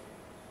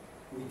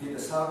 we did a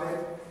survey.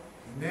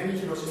 Many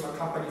Hiroshima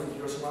companies in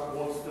Hiroshima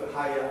want to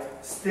hire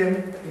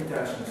STEM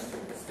international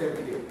students, STEM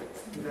field,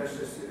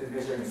 international students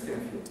measuring STEM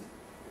field.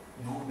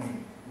 Not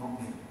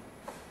many.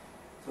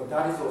 So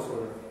that is also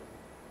a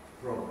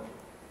problem.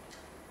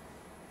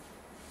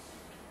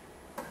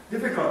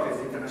 Difficulties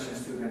international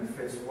students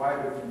face while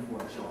looking for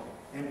a job.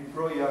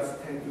 Employers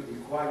tend to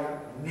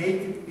require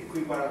native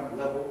equivalent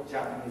level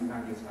Japanese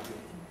language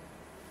ability.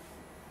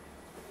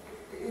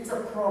 It's a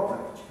problem.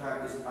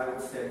 Japan is, I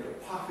would say, the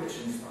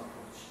perfectionist approach.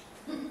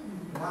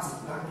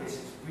 Language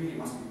really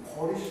must be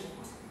polished,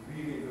 must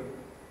be really good.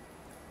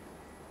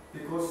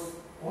 Because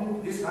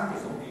this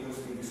language is only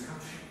used in this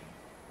country.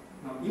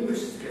 Now,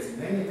 English is case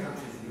many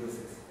countries use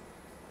it.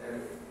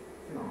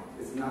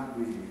 It's not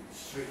really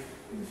strict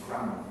in the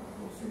grammar of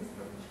those things,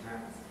 but in Japan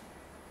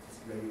it's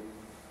very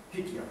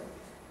picky about it.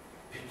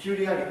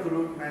 Peculiar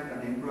recruitment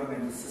and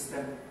employment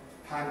system,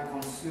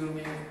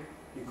 time-consuming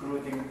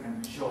recruiting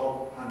and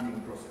job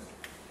hunting process.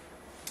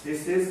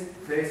 This is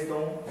based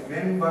on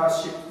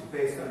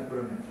membership-based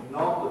employment,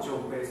 not the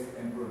job-based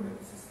employment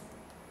system.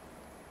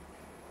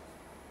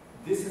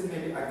 This is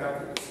maybe I got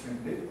to explain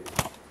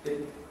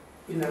it.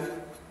 In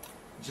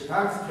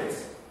Japan's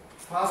case,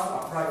 first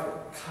apply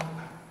for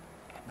company,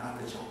 not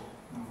the job.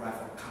 Apply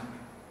for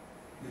company.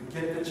 You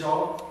get the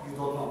job, you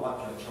don't know what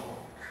your job.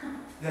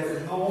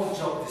 There's no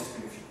job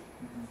description.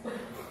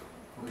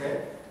 Okay?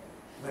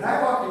 When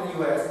I work in the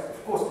US,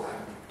 of course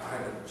I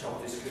have a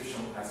job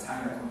description, I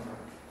sign a contract.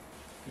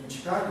 In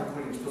Japan,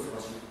 including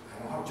Hitotsubashi, I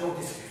don't have job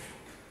description.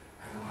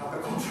 I don't have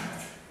a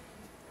contract.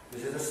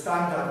 This is a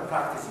standard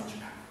practice in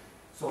Japan.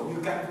 So you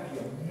got to be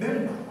a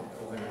member of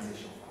the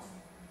organization first.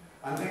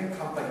 And then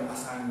company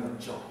assign you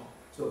a job.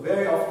 So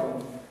very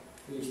often,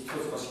 in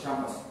Hitotsubashi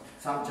campus,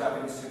 some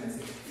Japanese students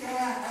say,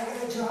 yeah, I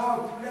got a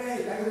job,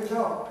 great, I got a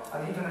job.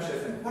 And the international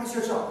student, what is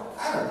your job?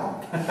 I don't know.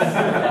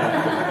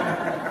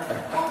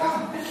 How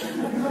come?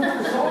 You don't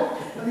have a job?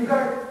 And you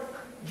got a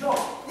job.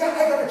 Yeah,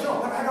 I got a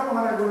job, but I don't know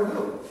what I'm going to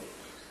do.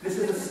 This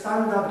is a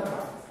standard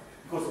practice.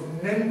 Because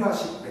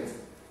membership based,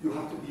 you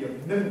have to be a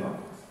member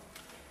first.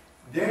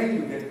 Then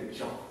you get the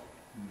job.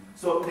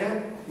 So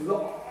then,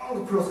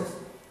 long process.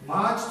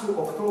 March to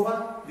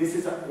October, this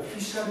is an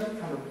officially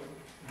kind of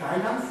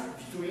guideline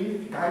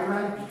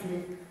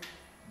between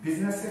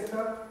business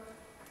sector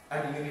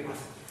and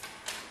university.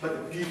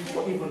 But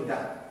before even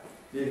that,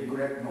 the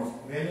Greg knows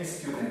many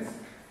students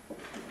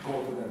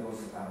go to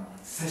those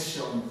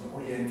sessions,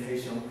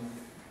 orientation.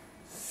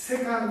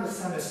 Second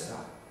semester,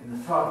 in the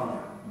third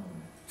year.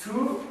 To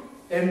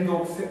end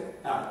of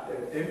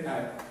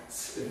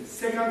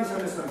second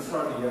semester and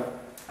third year,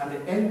 and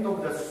the end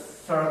of the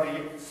third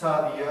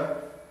year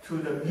to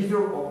the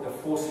middle of the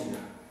fourth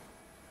year.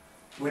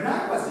 When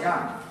I was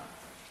young,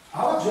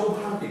 our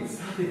job hunting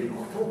started in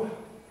October.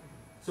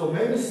 So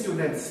many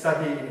students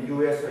study in the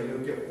US or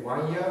UK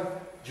 1 year,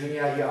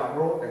 junior year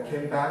abroad, and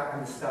came back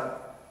and start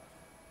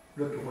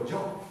looking for a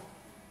job.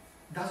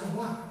 Doesn't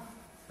work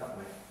that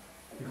way,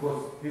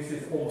 because this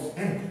is almost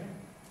end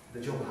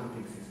the job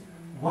hunting season.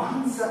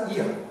 Once a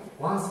year,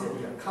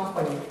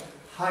 company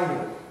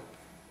hire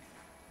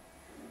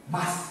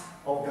mass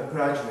of the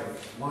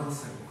graduates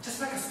once a year,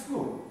 just like a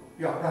school.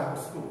 You apply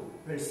for school,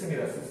 very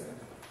similar system.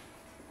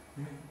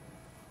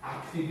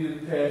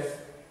 Aptitude test,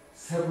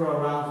 several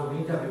rounds of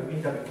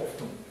interview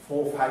often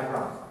 4 or 5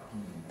 rounds.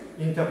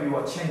 Interview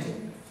are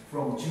changing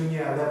from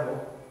junior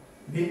level,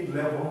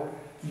 mid-level,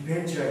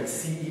 eventually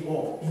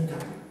CEO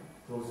interview,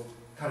 those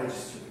college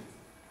students.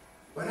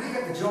 When I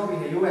got the job in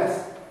the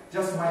US,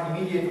 just my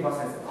immediate boss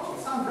said, oh,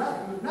 sounds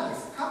right,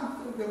 nice,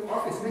 come to the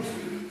office next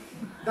week.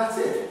 That's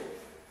it,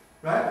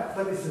 right?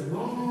 But it's a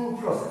long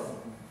process.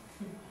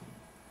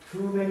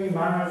 Too many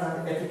manners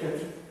and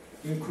etiquette,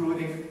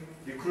 including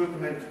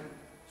recruitment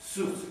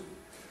suits.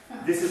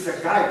 This is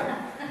a guide,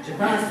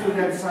 Japan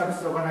Student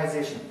Service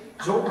Organization,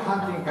 job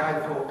hunting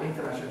guide for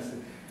international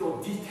students.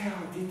 So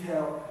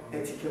detail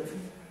etiquette.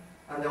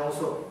 And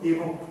also,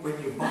 even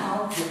when you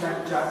bow,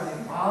 different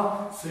Japanese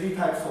bow, 3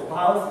 types of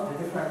bows,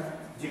 the different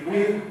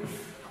degree.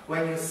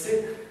 When you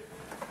sit,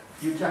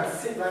 you can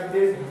sit like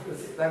this,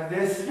 sit like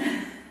this.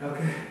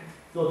 Okay.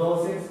 So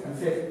those things, and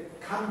say,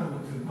 company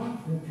do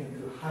not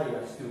intend to hire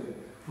a student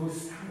who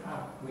stand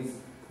up with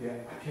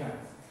their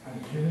appearance and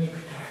unique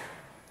type.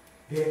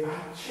 They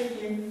are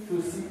checking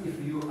to see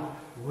if you are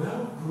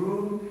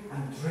well-groomed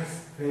and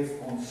dressed based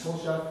on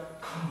social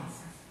common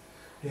sense.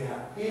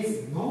 There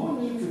is no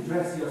need to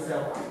dress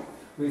yourself up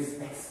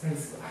with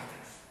expensive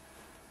items.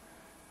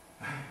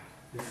 Right?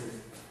 This is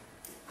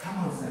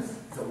common sense.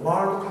 The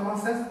world common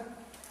sense?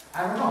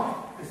 I don't know.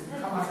 This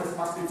common sense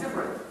must be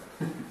different.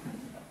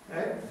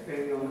 Right?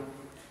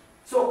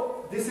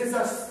 So this is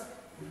a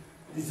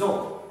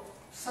result.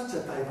 Such a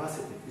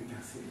diversity, you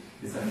can see.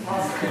 It's a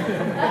positive.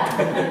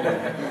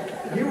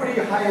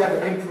 Newly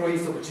hired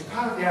employees of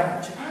Japan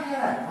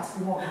Airlines must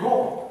be more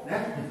global.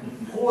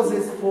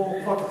 Poses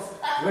for photos,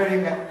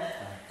 wearing an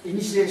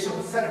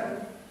initiation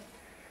ceremony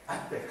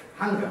at the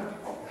hangar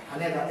of the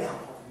Haneda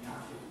Airport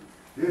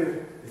in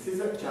Turkey. This is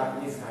a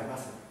Japanese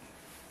diversity.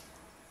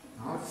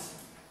 Now it's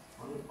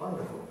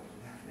wonderful.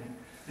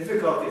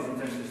 Difficulties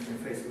internationalists can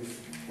face with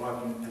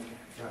working at a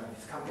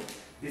Japanese company.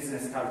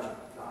 Business culture,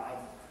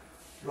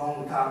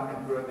 long-term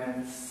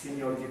employment,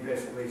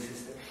 seniority-based wage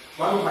system.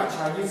 One of my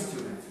Chinese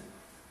students,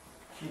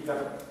 he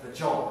got the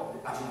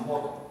job at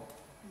Attenborough,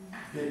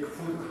 big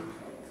food company.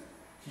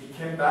 He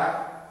came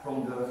back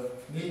from the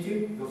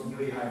meeting, those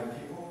newly hired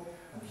people,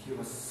 and he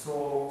was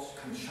so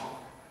kind of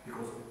shocked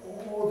because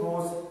all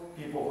those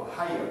people were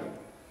hired,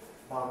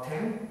 about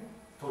 10,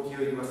 Tokyo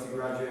University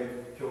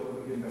graduate,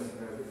 Kyoto University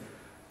graduate.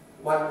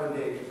 When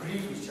they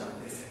greet each other,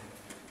 they say,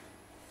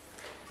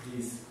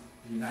 please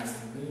be nice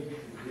to me,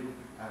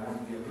 I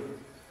want to be a good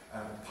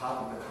part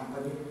of the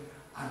company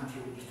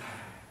until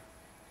retirement.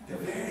 The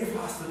very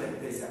first day,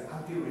 they said,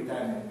 until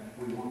retirement,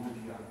 we want to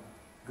be a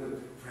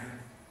good friend.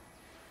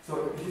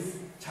 So his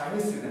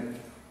Chinese student,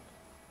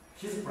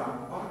 his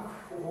plan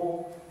worked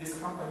for this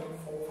company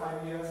for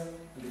 5 years,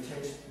 and they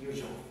changed new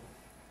job.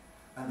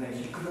 And then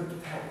he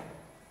couldn't tell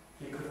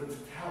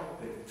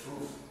the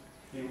truth.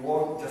 He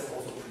won't just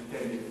also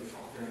pretend it was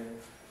okay.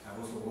 I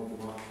also want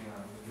to work here.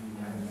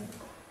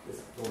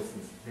 Those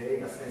things.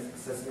 Vague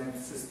assessment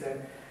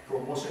system,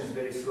 promotion is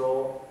very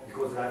slow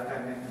because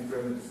lifetime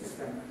employment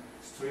system,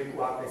 strict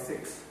work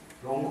ethics,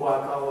 long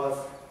work hours.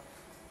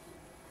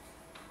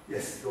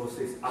 Yes, those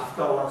things.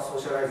 After work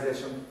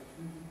socialization,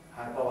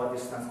 high power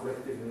distance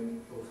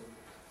collectivism, those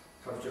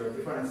cultural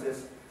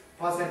differences,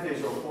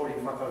 percentage of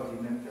foreign faculty.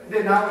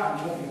 Then now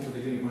I'm moving to the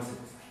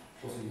universities,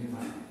 also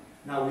university.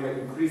 Now we are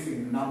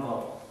increasing the number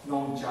of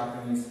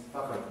non-Japanese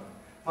faculty.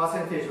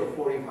 Percentage of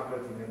foreign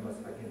faculty members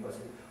at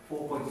university,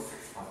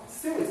 4.6%.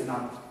 Still it's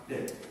not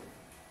there.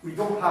 We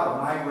don't have a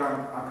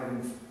migrant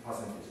academic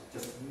percentage,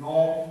 just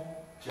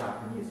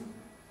non-Japanese.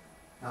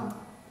 Now,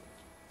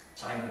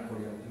 China,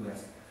 Korea,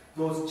 US.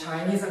 Those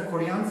Chinese and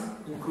Koreans,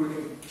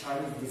 including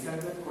Chinese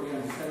descendant,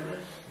 Korean descendant,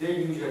 they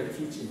usually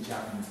teach in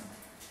Japanese.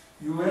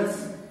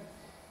 US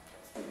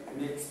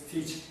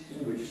teach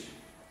English,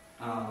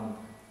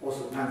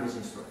 also language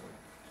instructor.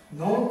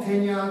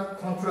 Non-tenure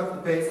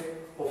contract based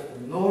of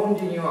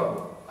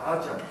non-renewable are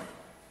Japanese.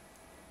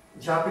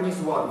 Japanese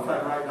word, if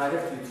I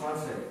directly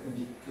translate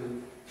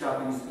into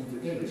Japanese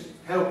into English,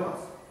 help us,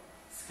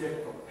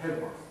 scapegoat,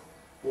 help us,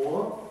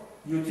 or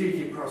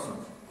utility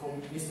persons,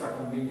 Mr.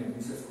 Convenient,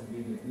 Mrs.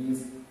 Convenient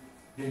means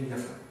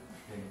Benjasan.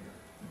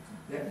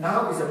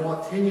 Now is a more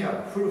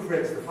tenured,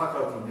 full-fledged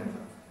faculty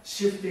member,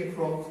 shifting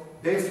from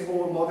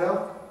baseball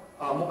model,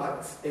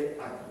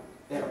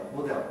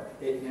 model,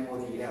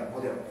 A-M-O-D-L,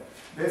 model.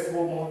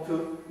 Baseball moved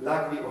to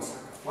rugby or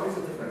soccer. What is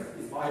the difference?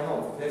 If I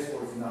know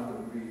baseball is not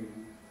really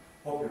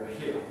popular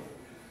here.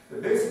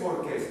 The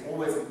baseball case,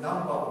 always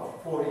number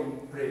of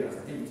foreign players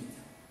are limited.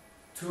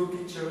 2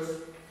 pitchers,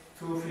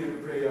 2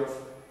 field players,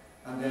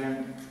 and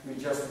then we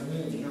just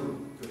need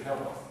you to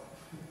help us.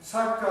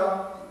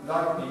 Soccer,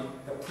 rugby,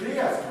 the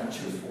players can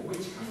choose for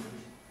which country.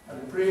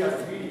 And the players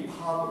are really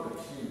part of the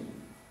team.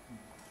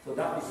 So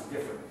that is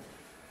different.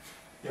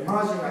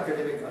 Emerging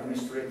academic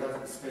administrators,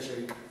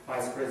 especially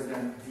vice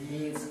president,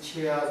 deans,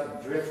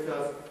 chairs,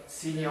 directors,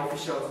 senior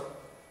officials,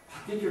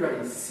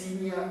 particularly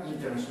senior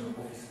international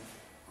officers.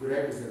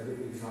 Greg is a good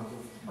example,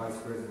 vice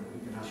president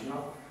of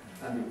international,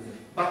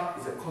 but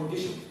it's a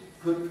condition,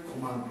 good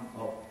command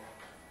of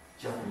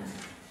Japanese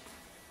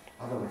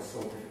language. Otherwise,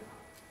 so difficult.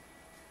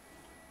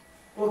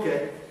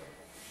 Okay,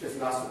 this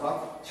last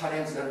part,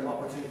 challenge and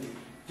opportunity.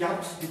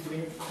 Gaps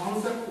between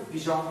concept,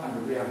 vision,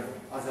 and reality.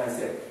 As I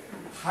said,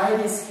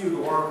 highly skilled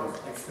workers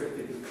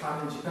expected to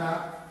come in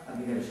Japan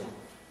and get a job.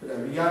 But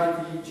the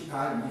reality,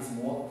 Japan needs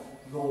more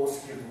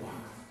low-skilled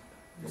workers.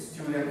 The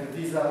student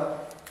visa,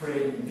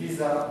 training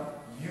visa,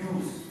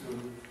 used to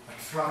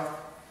attract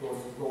those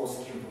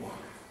low-skilled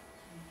workers.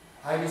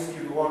 Highly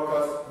skilled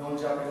workers,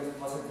 non-Japanese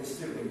percentage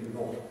still very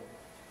low.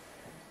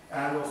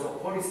 And also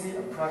policy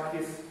and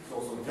practice is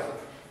also a gap.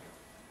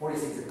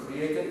 Policy is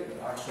created,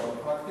 but actual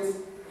practice,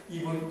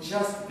 even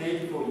just day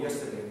before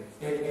yesterday,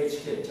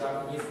 NHK,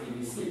 Japanese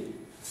BBC,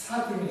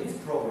 30 minutes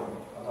program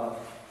about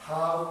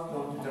how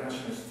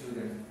non-international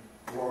students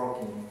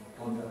working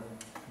on the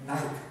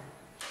night.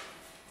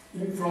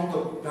 In front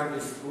of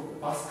language school,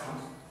 bus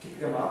comes, pick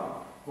them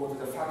up, go to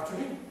the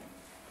factory,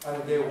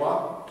 and they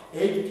work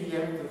 8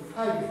 p.m. to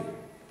 5 p.m.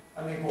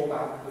 and then go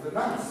back to the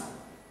lunch.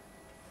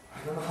 I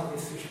don't know how they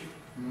sleep.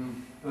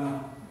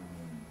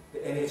 The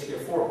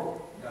NHK forum,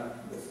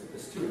 the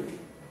student.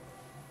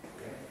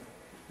 Okay.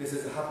 This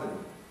is happening.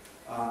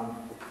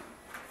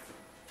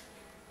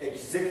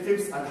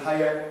 Executives and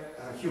higher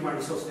human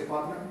resource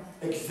department.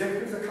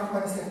 Executives, the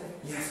company said,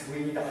 yes, we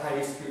need the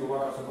highly skilled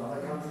workers from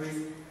other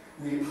countries.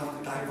 We have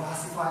to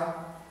diversify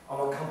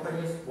our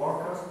company's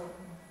workers.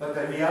 But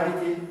the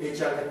reality,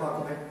 HR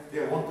department,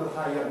 they want to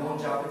hire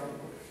non-Japanese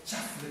people,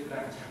 just look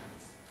like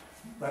Japanese,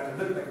 but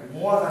look like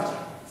more than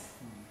Japanese,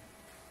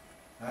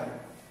 right?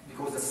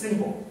 Because the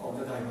symbol of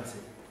the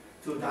diversity.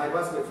 To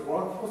diversify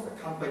workforce, the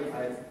company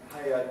hire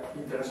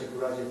international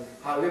graduates.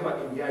 However,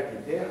 in reality,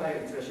 they hire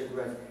international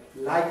graduates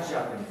like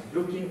Japanese,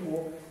 looking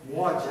for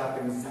more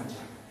Japanese than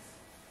Japanese.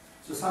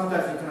 So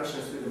sometimes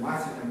international students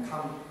might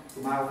come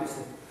to my office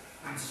and say,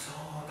 I'm so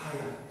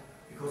tired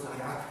because I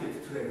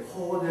acted today,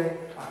 whole day,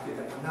 acted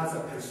another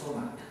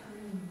persona,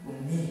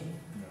 me.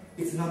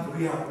 It's not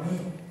real me,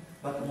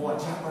 but more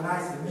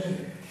Japanese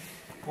me.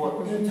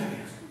 For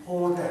interviews,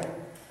 whole day,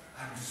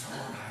 I'm so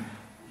tired.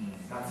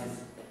 That's it.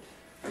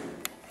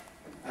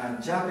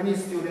 And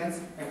Japanese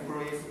students,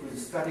 employees with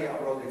study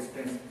abroad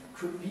experience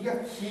could be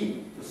a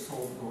key to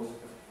solve those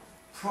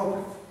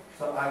problems.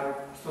 So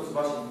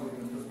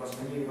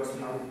Hitotsubashi University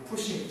now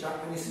pushing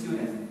Japanese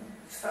students,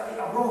 study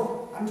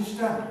abroad,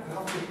 understand, you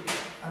have to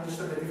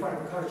understand the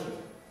different culture.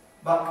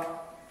 But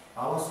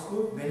our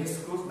school, many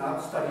schools now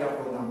study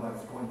abroad number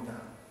is going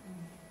down.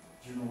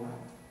 Do you know why?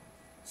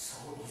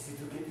 So easy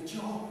to get the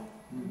job.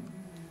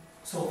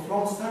 So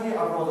from study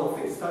abroad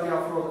office, study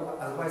abroad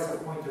advisor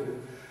point of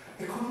view,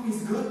 economy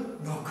is good,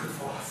 not good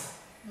for us.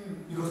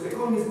 Because the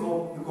economy is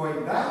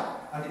going down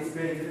and it's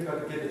very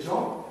difficult to get a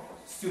job.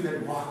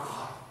 Students work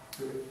hard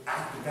to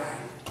act the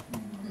guide.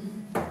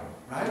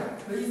 Right?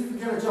 It's easy to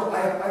get a job. I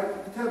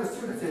tell the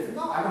students,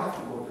 no, I don't have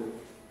to go to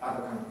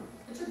other countries.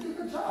 I just get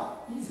a job.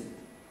 Easy.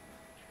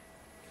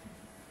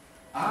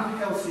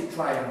 Unhealthy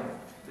triangle.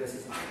 This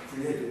is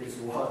created this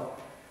word.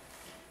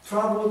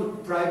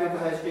 Troubled private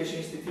higher education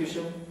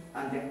institution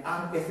and the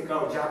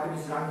unethical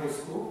Japanese language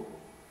school.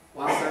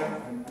 One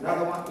side, and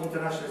another one,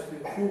 international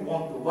students who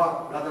want to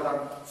work rather than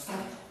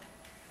study.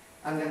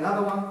 And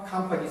another one,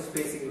 companies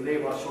facing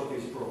labor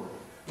shortage problem.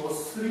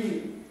 Those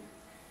 3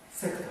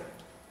 sectors.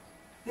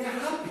 They're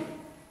happy.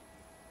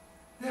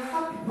 They're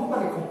happy.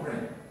 Nobody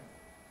complains.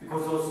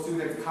 Because those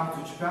students come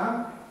to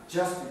Japan,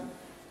 just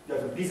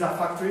there's a visa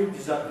factory,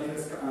 visa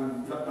business,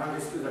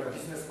 language school like a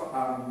business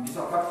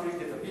visa factory,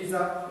 get a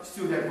visa.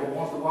 Students don't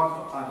want to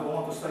work, don't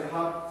want to study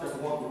hard, just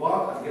want to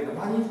work and get the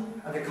money.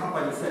 And the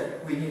company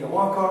said, we need a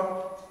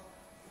worker.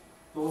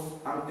 Those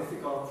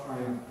unethical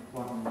trials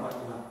working quite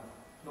well.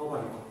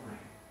 Nobody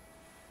complains.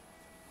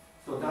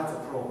 So that's a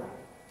problem.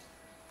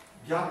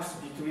 Gaps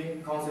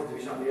between concept,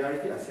 vision, and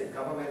reality, I said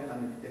government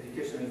and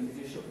educational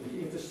institution,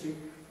 the industry,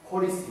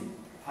 policy,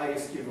 highly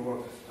skilled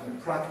workers,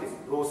 and practice,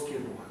 low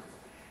skilled workers,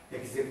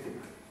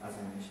 executive, as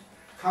I mentioned.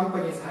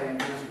 Companies hire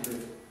international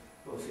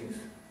those things.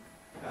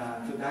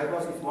 To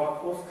diversify its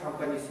workforce,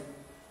 companies,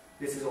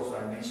 this is also,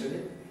 I mentioned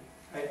it.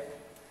 Right?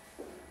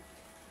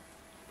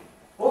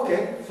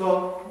 Okay,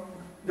 so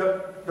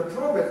the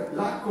problem,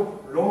 lack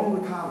of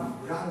long-term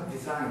brand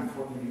design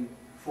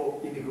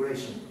for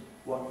immigration,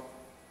 what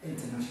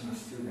international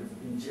students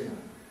in general.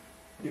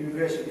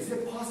 immigration. Is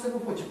it possible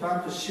for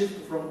Japan to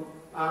shift from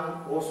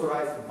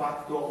unauthorized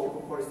backdoor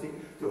open policy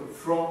to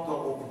front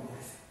door open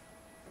policy?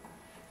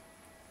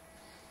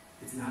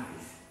 It's not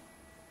easy.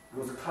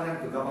 Because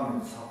current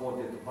government is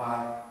supported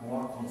by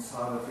more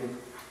conservative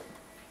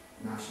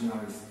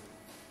nationalists.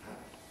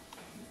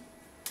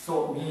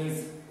 So it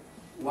means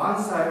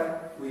one side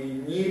we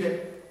need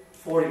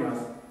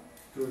foreigners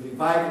to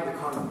revive the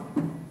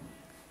economy,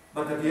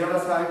 but on the other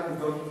side we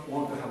don't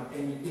want to have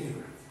any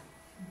immigrants.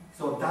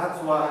 So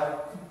that's why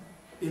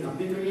in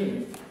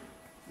between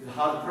is a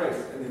hard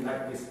place, and it's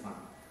like this one.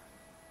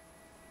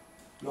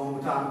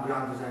 Long-term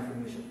grand design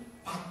formation,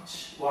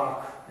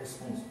 patchwork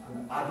response,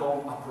 and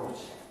add-on approach.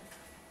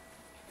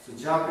 So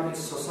Japanese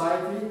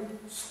society,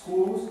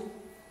 schools,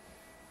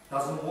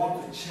 doesn't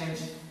want to change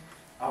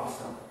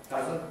ourselves,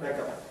 doesn't like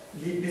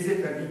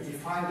revisit and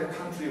redefine the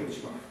country of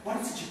Japan. What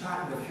is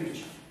Japan in the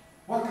future?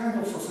 What kind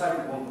of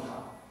society we want to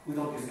have? We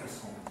don't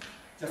discuss so much.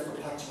 Just a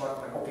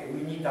patchwork, like, okay,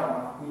 we need that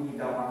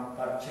one,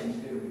 that change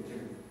a little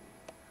bit.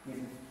 We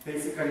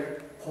basically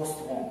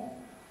postpone.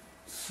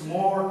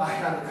 Small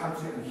island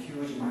country and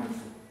huge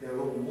mindset. They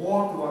will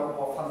want to work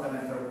more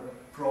fundamental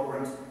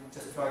programs,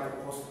 just try to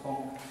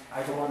postpone.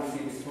 I don't want to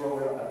see this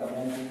program at the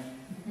moment.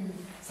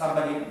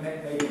 Somebody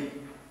maybe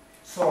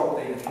solve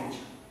it in the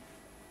future.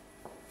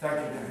 Thank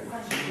you very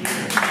much.